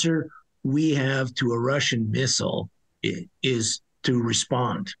answer we have to a Russian missile is to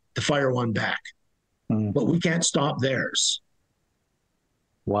respond, to fire one back. but we can't stop theirs.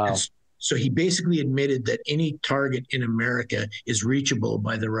 Wow. So he basically admitted that any target in America is reachable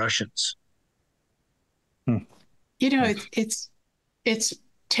by the Russians. You know, it's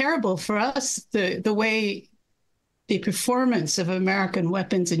terrible for us, the way the performance of American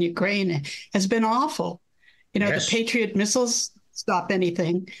weapons in Ukraine has been awful. You know, Yes. the Patriot missiles stop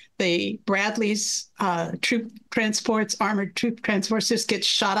anything. The Bradley's troop transports, armored troop transports, just get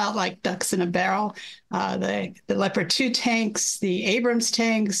shot out like ducks in a barrel. The Leopard 2 tanks, the Abrams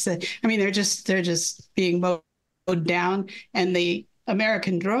tanks. I mean, they're just being mowed down, and the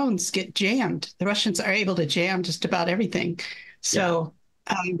American drones get jammed. The Russians are able to jam just about everything. So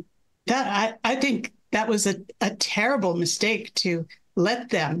I think that was a terrible mistake to let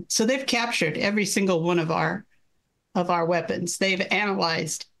them. So they've captured every single one of our weapons. They've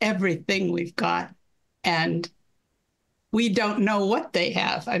analyzed everything we've got, and we don't know what they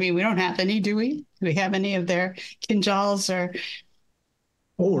have. I mean, we don't have any, do we? Do we have any of their Kinzhals or?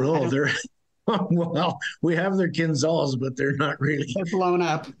 Oh no, they're well, we have their Kinzhals, but they're not really. They're blown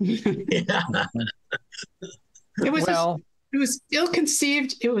up. Yeah. It was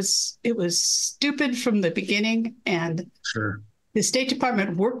ill-conceived. It was stupid from the beginning, and Sure. the State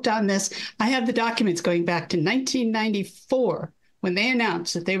Department worked on this. I have the documents going back to 1994 when they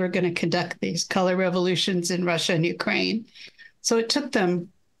announced that they were going to conduct these color revolutions in Russia and Ukraine. So it took them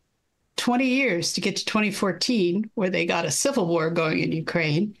 20 years to get to 2014, where they got a civil war going in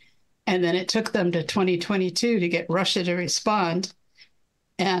Ukraine. And then it took them to 2022 to get Russia to respond.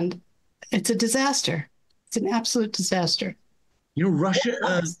 And it's a disaster. It's an absolute disaster. You know, Russia,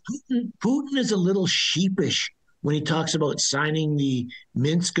 Putin is a little sheepish when he talks about signing the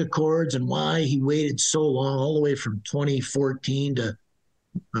Minsk Accords and why he waited so long, all the way from 2014 to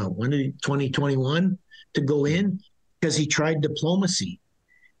 2021 to go in, because he tried diplomacy.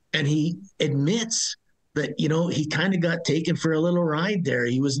 And he admits that, you know, he kind of got taken for a little ride there.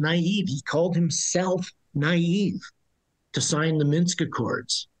 He was naive. He called himself naive to sign the Minsk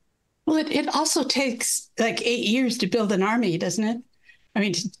Accords. Well, it also takes like 8 years to build an army, doesn't it? I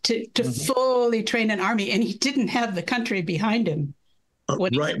mean, to fully train an army, and he didn't have the country behind him.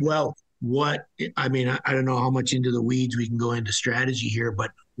 Right. Well, I don't know how much into the weeds we can go into strategy here,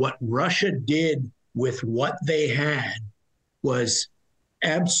 but what Russia did with what they had was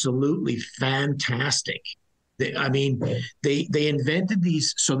absolutely fantastic. They invented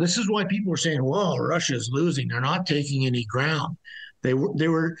these. So this is why people were saying, well, Russia's losing. They're not taking any ground. They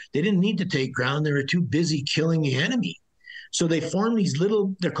didn't need to take ground. They were too busy killing the enemy. So they formed these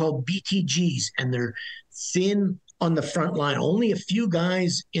little, they're called BTGs, and they're thin on the front line, only a few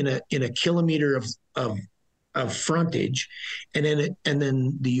guys in a kilometer of frontage. And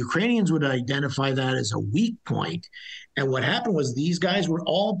then the Ukrainians would identify that as a weak point. And what happened was these guys were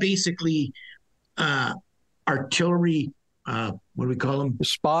all basically artillery, what do we call them?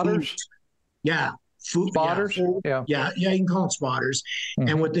 Spotters? Yeah. Spotters? Yeah, you can call them spotters.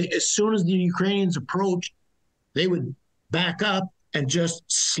 Mm-hmm. And as soon as the Ukrainians approached, they would back up and just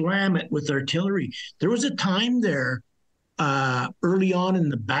slam it with artillery. There was a time there early on in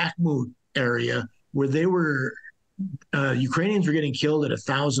the Bakhmut area where they were Ukrainians were getting killed at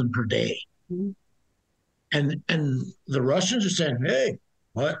 1,000 per day. Mm-hmm. And the Russians are saying, hey,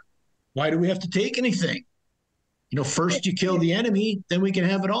 what? Why do we have to take anything? You know, first you kill the enemy, then we can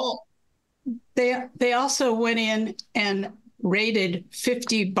have it all. They also went in and raided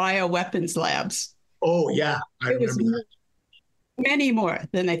 50 bioweapons labs. Oh, yeah. I remember that. Many more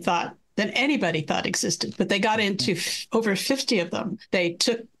than anybody thought existed. But they got into over 50 of them. They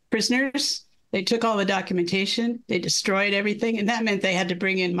took prisoners. They took all the documentation. They destroyed everything. And that meant they had to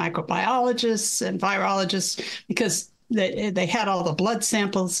bring in microbiologists and virologists, because they had all the blood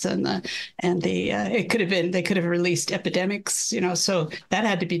samples and they could have released epidemics, you know, so that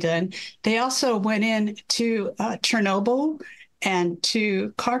had to be done. They also went in to Chernobyl and to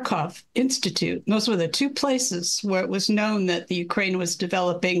Kharkov Institute. Those were the two places where it was known that the Ukraine was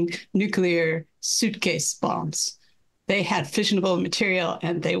developing nuclear suitcase bombs. They had fissionable material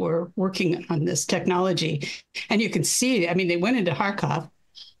and they were working on this technology. And you can see, I mean, they went into Kharkov.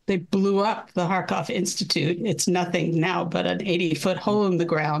 They blew up the Kharkov Institute. It's nothing now but an 80-foot hole in the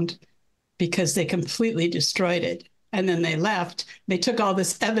ground, because they completely destroyed it. And then they left. They took all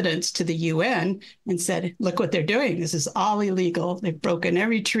this evidence to the UN and said, look what they're doing. This is all illegal. They've broken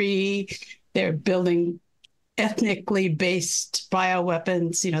every tree. They're building ethnically based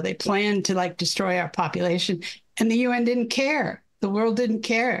bioweapons. You know, they plan to destroy our population. And the UN didn't care. The world didn't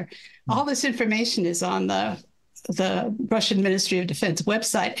care. All this information is on the Russian Ministry of Defense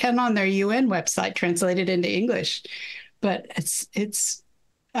website and on their UN website, translated into English. But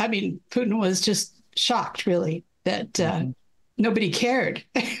Putin was just shocked, really, that nobody cared.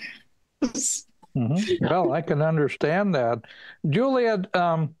 Well, I can understand that. Juliet,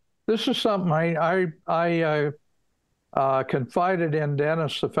 this is something I confided in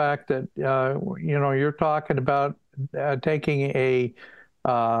Dennis, the fact that, you're talking about taking a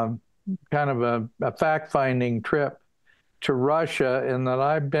kind of a fact-finding trip to Russia, and that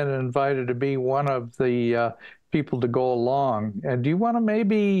I've been invited to be one of the people to go along. And do you want to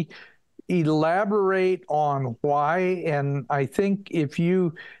maybe elaborate on why? And I think if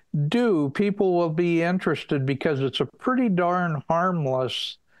you do, people will be interested, because it's a pretty darn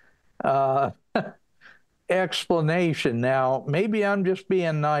harmless explanation. Now, maybe I'm just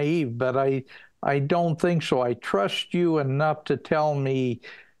being naive, but I don't think so. I trust you enough to tell me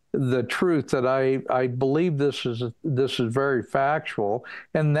the truth, that I believe this is very factual,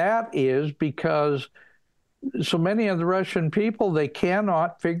 and that is because so many of the Russian people, they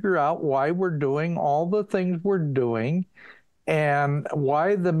cannot figure out why we're doing all the things we're doing, and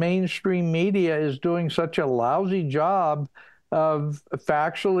why the mainstream media is doing such a lousy job of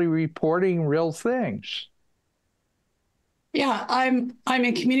factually reporting real things. Yeah, I'm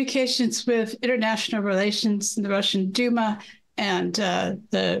in communications with international relations in the Russian Duma and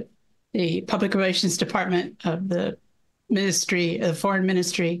the public relations department of the ministry, the foreign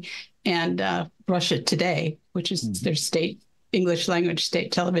ministry, and Russia Today, which is their state English language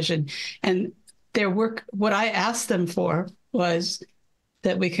state television. And their work, what I asked them for was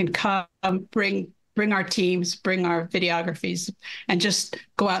that we can come, bring our teams, bring our videographies, and just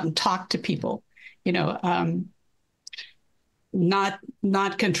go out and talk to people, not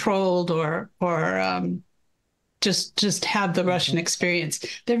controlled or just have the Russian experience.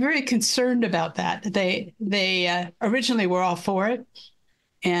 They're very concerned about that. They originally were all for it,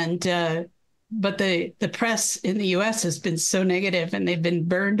 and but the press in the U.S. has been so negative, and they've been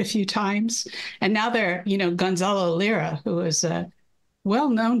burned a few times. And now they're, Gonzalo Lira, who is well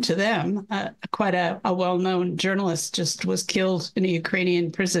known to them, quite a well-known journalist, just was killed in a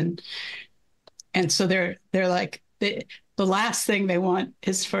Ukrainian prison. And so they're like, the last thing they want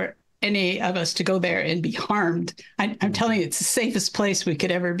is for any of us to go there and be harmed. I'm telling you, it's the safest place we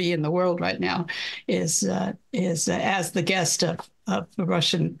could ever be in the world right now, is as the guest of the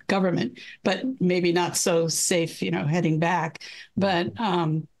Russian government, but maybe not so safe, heading back. But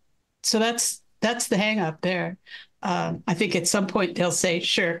so that's the hang up there. I think at some point they'll say,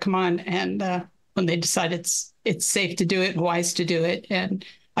 sure, come on. And when they decide it's safe to do it and wise to do it. And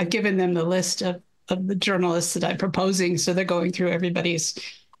I've given them the list of the journalists that I'm proposing. So they're going through everybody's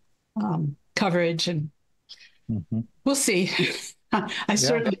coverage, and we'll see. I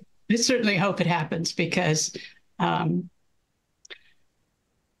certainly hope it happens, because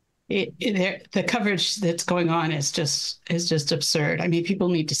the coverage that's going on is just absurd. I mean, people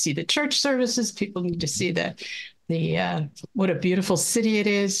need to see the church services. People need to see the what a beautiful city it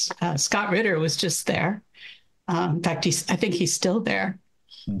is. Scott Ritter was just there. In fact, I think he's still there.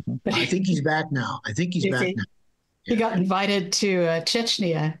 But I think he's back now. He got invited to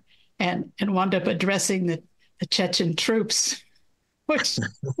Chechnya and wound up addressing the Chechen troops. Which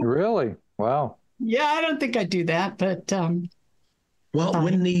really? Wow. Yeah, I don't think I'd do that, but well,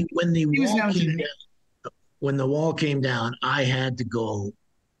 when the wall came down, I had to go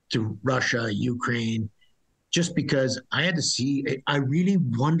to Russia, Ukraine, just because I had to see. I really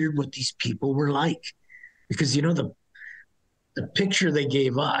wondered what these people were like, because the picture they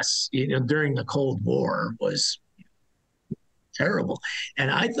gave us, during the Cold War was terrible, and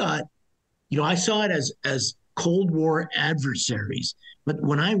I thought, I saw it as Cold War adversaries. But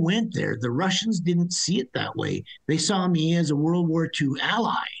when I went there, the Russians didn't see it that way. They saw me as a World War II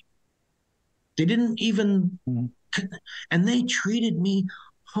ally. They didn't even, and they treated me.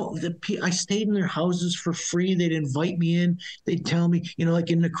 I stayed in their houses for free. They'd invite me in. They'd tell me, like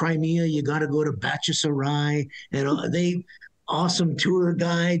in the Crimea, you got to go to Bachchisarai, and they awesome tour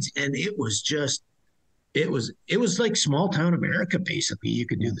guides, and it was like small town America. Basically, you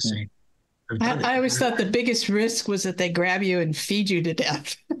could do the same. I always thought the biggest risk was that they grab you and feed you to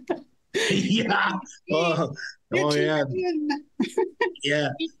death. Yeah. Oh yeah. Yeah.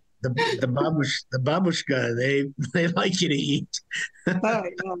 The babushka, they like you to eat.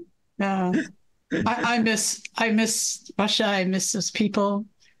 I miss Russia. I miss those people.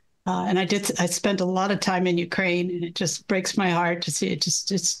 And I spent a lot of time in Ukraine, and it just breaks my heart to see it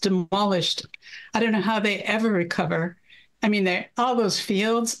it's demolished. I don't know how they ever recover. I mean, all those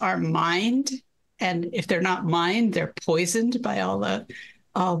fields are mined, and if they're not mined, they're poisoned by all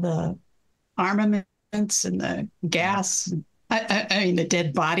the armaments and the gas. I mean, the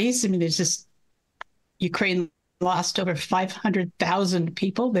dead bodies. I mean, there's just Ukraine lost over 500,000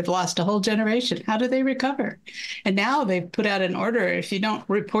 people. They've lost a whole generation. How do they recover? And now they've put out an order. If you don't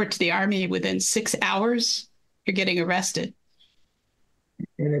report to the army within 6 hours, you're getting arrested.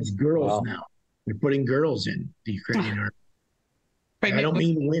 And it's girls now. They're putting girls in the Ukrainian army. I don't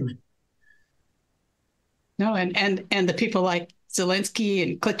mean women. No, and the people like Zelensky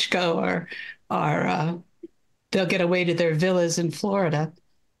and Klitschko are they'll get away to their villas in Florida.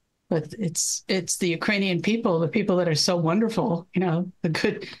 But it's the Ukrainian people, the people that are so wonderful,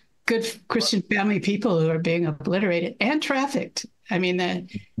 the good Christian family people who are being obliterated and trafficked. I mean,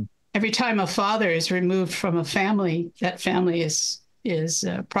 every time a father is removed from a family, that family is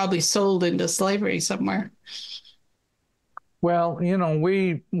probably sold into slavery somewhere. Well,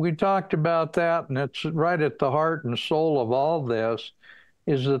 we talked about that, and it's right at the heart and soul of all this,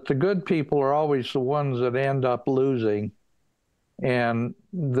 is that the good people are always the ones that end up losing. And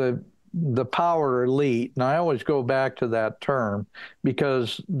the power elite, and I always go back to that term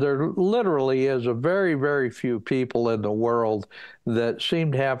because there literally is a very, very few people in the world that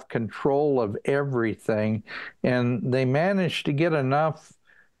seem to have control of everything, and they manage to get enough,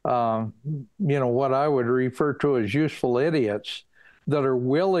 what I would refer to as useful idiots that are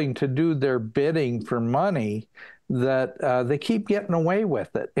willing to do their bidding for money, that they keep getting away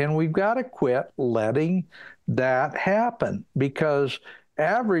with it. And we've got to quit letting that happen, because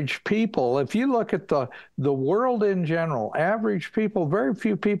average people, if you look at the world in general, average people, very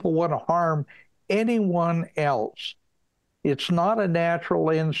few people want to harm anyone else. It's not a natural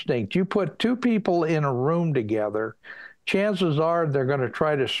instinct. You put two people in a room together, chances are they're going to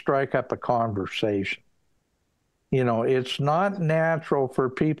try to strike up a conversation. It's not natural for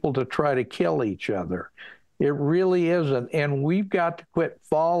people to try to kill each other. It really isn't. And we've got to quit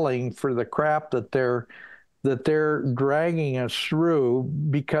falling for the crap that they're dragging us through,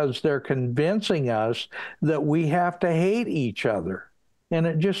 because they're convincing us that we have to hate each other. And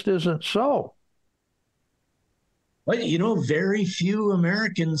it just isn't so. Well, very few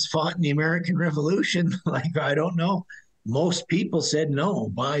Americans fought in the American Revolution. I don't know. Most people said no,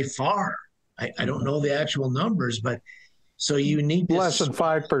 by far. I don't know the actual numbers, but so you need this, less than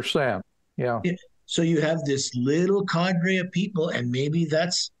 5%. Yeah. So you have this little cadre of people, and maybe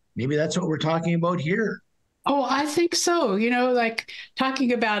that's what we're talking about here. Oh, I think so. Like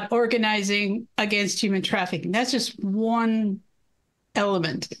talking about organizing against human trafficking, that's just one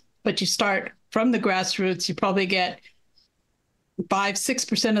element. But you start from the grassroots, you probably get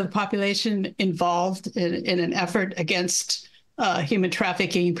 5-6% of the population involved in an effort against human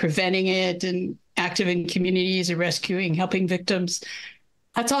trafficking, preventing it, and active in communities and rescuing, helping victims.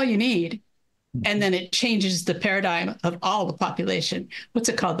 That's all you need. And then it changes the paradigm of all the population. What's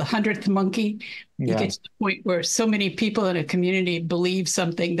it called? The 100th monkey. Yeah. You get to the point where so many people in a community believe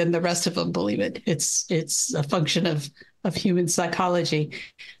something, then the rest of them believe it. It's a function of human psychology.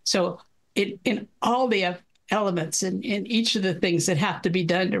 So in all the elements and in each of the things that have to be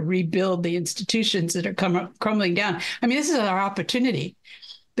done to rebuild the institutions that are crumbling down. I mean, this is our opportunity.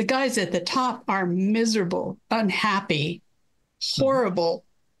 The guys at the top are miserable, unhappy, horrible,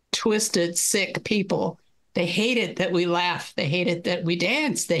 twisted, sick people. They hate it that we laugh. They hate it that we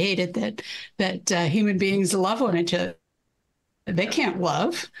dance. They hate it that human beings love one another. They can't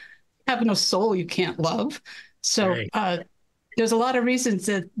love. Have no soul, you can't love. So there's a lot of reasons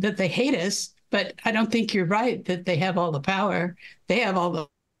that they hate us, but I don't think you're right that they have all the power. They have all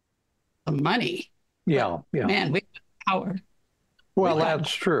the money. Yeah. Man, we have power. Well,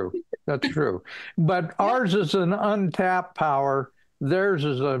 that's true. That's true. But ours is an untapped power. Theirs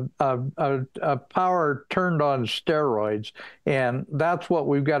is a power turned on steroids. And that's what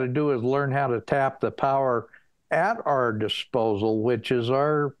we've got to do, is learn how to tap the power at our disposal, which is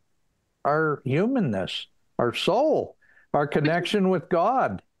our humanness, our soul, our connection with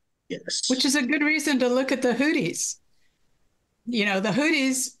God. Yes. Which is a good reason to look at the Houthis. The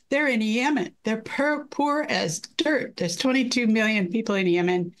Houthis, they're in Yemen. They're poor as dirt. There's 22 million people in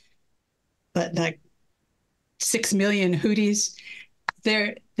Yemen, but like 6 million Houthis.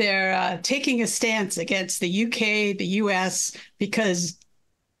 They're taking a stance against the UK, the US, because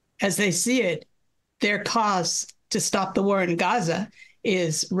as they see it, their cause to stop the war in Gaza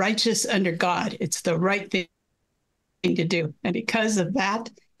is righteous under God. It's the right thing to do. And because of that,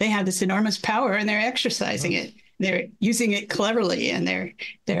 they have this enormous power and they're exercising it. They're using it cleverly. And they're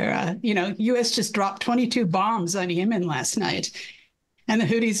U.S. just dropped 22 bombs on Yemen last night. And the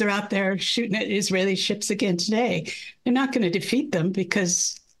Houthis are out there shooting at Israeli ships again today. They're not going to defeat them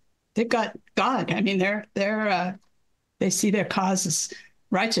because they've got God. I mean, they see their cause as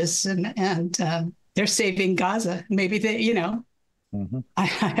righteous and they're saving Gaza. Maybe they, I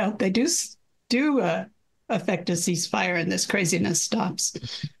hope they do affect a ceasefire and this craziness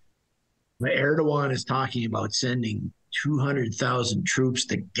stops. Erdogan is talking about sending 200,000 troops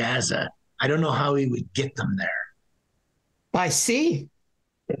to Gaza. I don't know how he would get them there. By sea.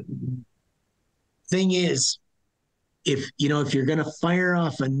 Thing is, if you're going to fire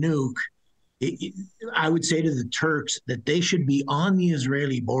off a nuke, I would say to the Turks that they should be on the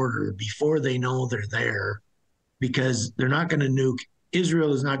Israeli border before they know they're there, because they're not going to nuke.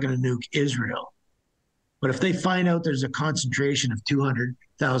 Israel is not going to nuke Israel. But if they find out there's a concentration of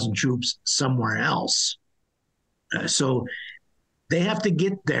 200,000 troops somewhere else, so they have to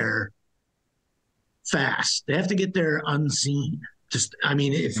get there fast. They have to get there unseen.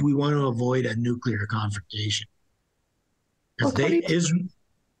 If we want to avoid a nuclear confrontation. Well,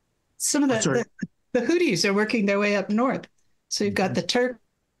 some of the Houthis are working their way up north. So you've got the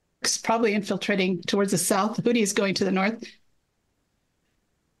Turks probably infiltrating towards the south, the Houthis going to the north.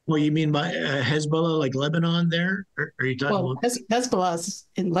 Well, you mean by Hezbollah, like Lebanon there? Or are you talking about? Hezbollah's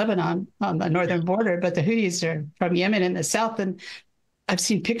in Lebanon on the northern border, but the Houthis are from Yemen in the south. And I've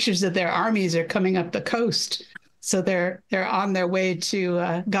seen pictures of their armies are coming up the coast. So they're on their way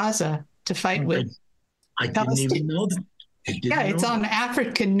to Gaza to fight with I didn't even know that. It's on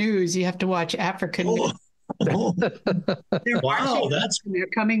African news. You have to watch African news. Wow, they're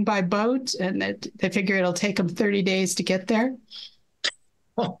coming by boat, and they figure it'll take them 30 days to get there.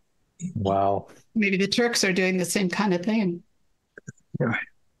 Wow. Maybe the Turks are doing the same kind of thing.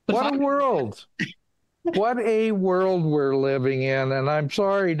 What a world. What a world we're living in. And I'm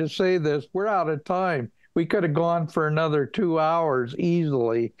sorry to say this, we're out of time. We could have gone for another 2 hours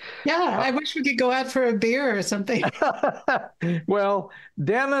easily. Yeah, I wish we could go out for a beer or something. Well,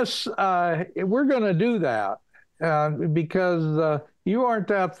 Dennis, we're going to do that because you aren't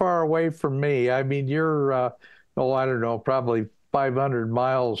that far away from me. I mean, you're, I don't know, probably 500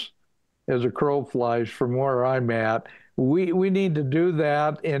 miles as a crow flies from where I'm at. We need to do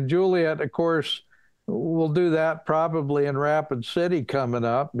that. And Juliet, of course, we'll do that probably in Rapid City coming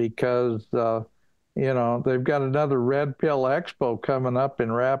up because they've got another Red Pill Expo coming up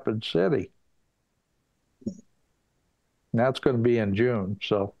in Rapid City. And that's going to be in June.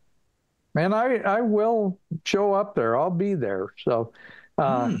 So, and I will show up there. I'll be there. So,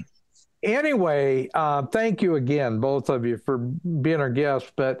 anyway, thank you again, both of you, for being our guests.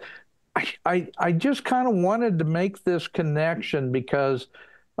 But I just kind of wanted to make this connection because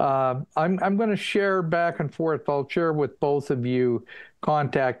I'm going to share back and forth. I'll share with both of you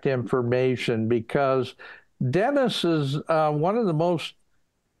contact information because Dennis is one of the most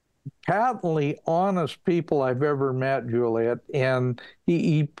patently honest people I've ever met, Juliet, and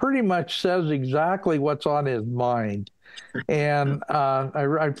he pretty much says exactly what's on his mind. And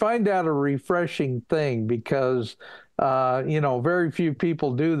I find that a refreshing thing because very few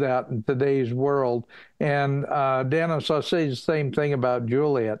people do that in today's world. And Dennis, I'll say the same thing about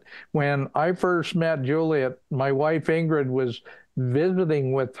Juliet. When I first met Juliet, my wife Ingrid was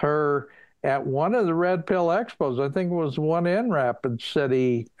visiting with her at one of the Red Pill Expos. I think it was one in Rapid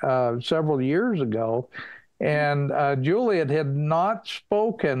City several years ago. And Juliet had not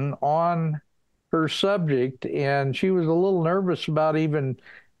spoken on her subject, and she was a little nervous about even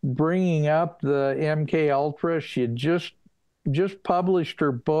bringing up the MK Ultra. She had just published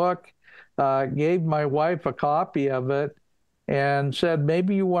her book, gave my wife a copy of it, and said,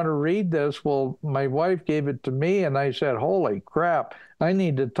 maybe you want to read this. Well, my wife gave it to me, and I said, holy crap, I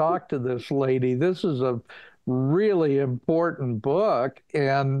need to talk to this lady. This is a really important book.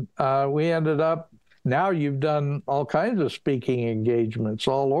 And we ended up, now you've done all kinds of speaking engagements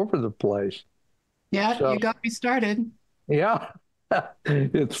all over the place. Yeah, so, you got me started. Yeah.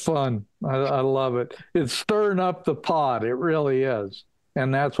 It's fun. I love it. It's stirring up the pot. It really is.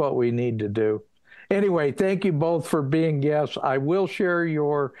 And that's what we need to do. Anyway, thank you both for being guests. I will share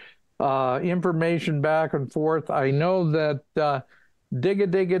your information back and forth. I know that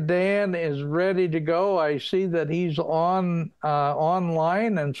Digga Dan is ready to go. I see that he's online.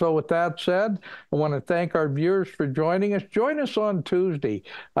 And so with that said, I want to thank our viewers for joining us. Join us on Tuesday.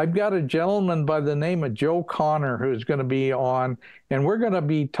 I've got a gentleman by the name of Joe Connor who's going to be on, and we're going to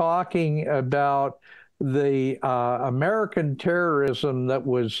be talking about the American terrorism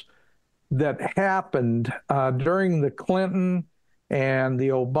that happened during the Clinton and the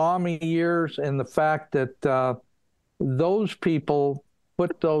Obama years, and the fact that those people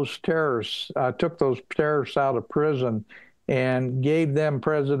took those terrorists out of prison and gave them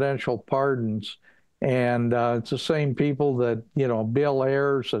presidential pardons. And it's the same people that, Bill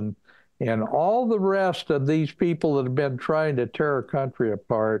Ayers and all the rest of these people that have been trying to tear our country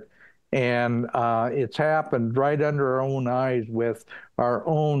apart. And it's happened right under our own eyes with our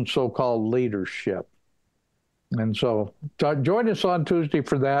own so-called leadership. And so join us on Tuesday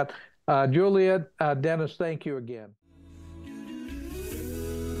for that. Juliet, Dennis, thank you again.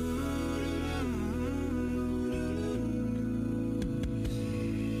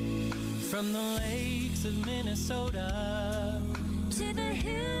 From the lakes of Minnesota to the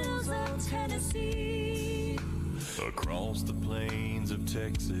hills of Tennessee, across the plains of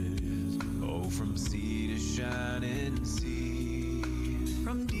Texas, oh, from sea to shining sea,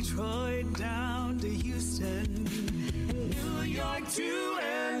 from Detroit down to Houston, and New York to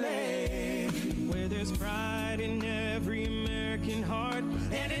LA, where there's pride in every American heart,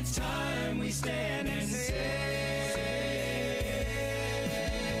 and it's time we stand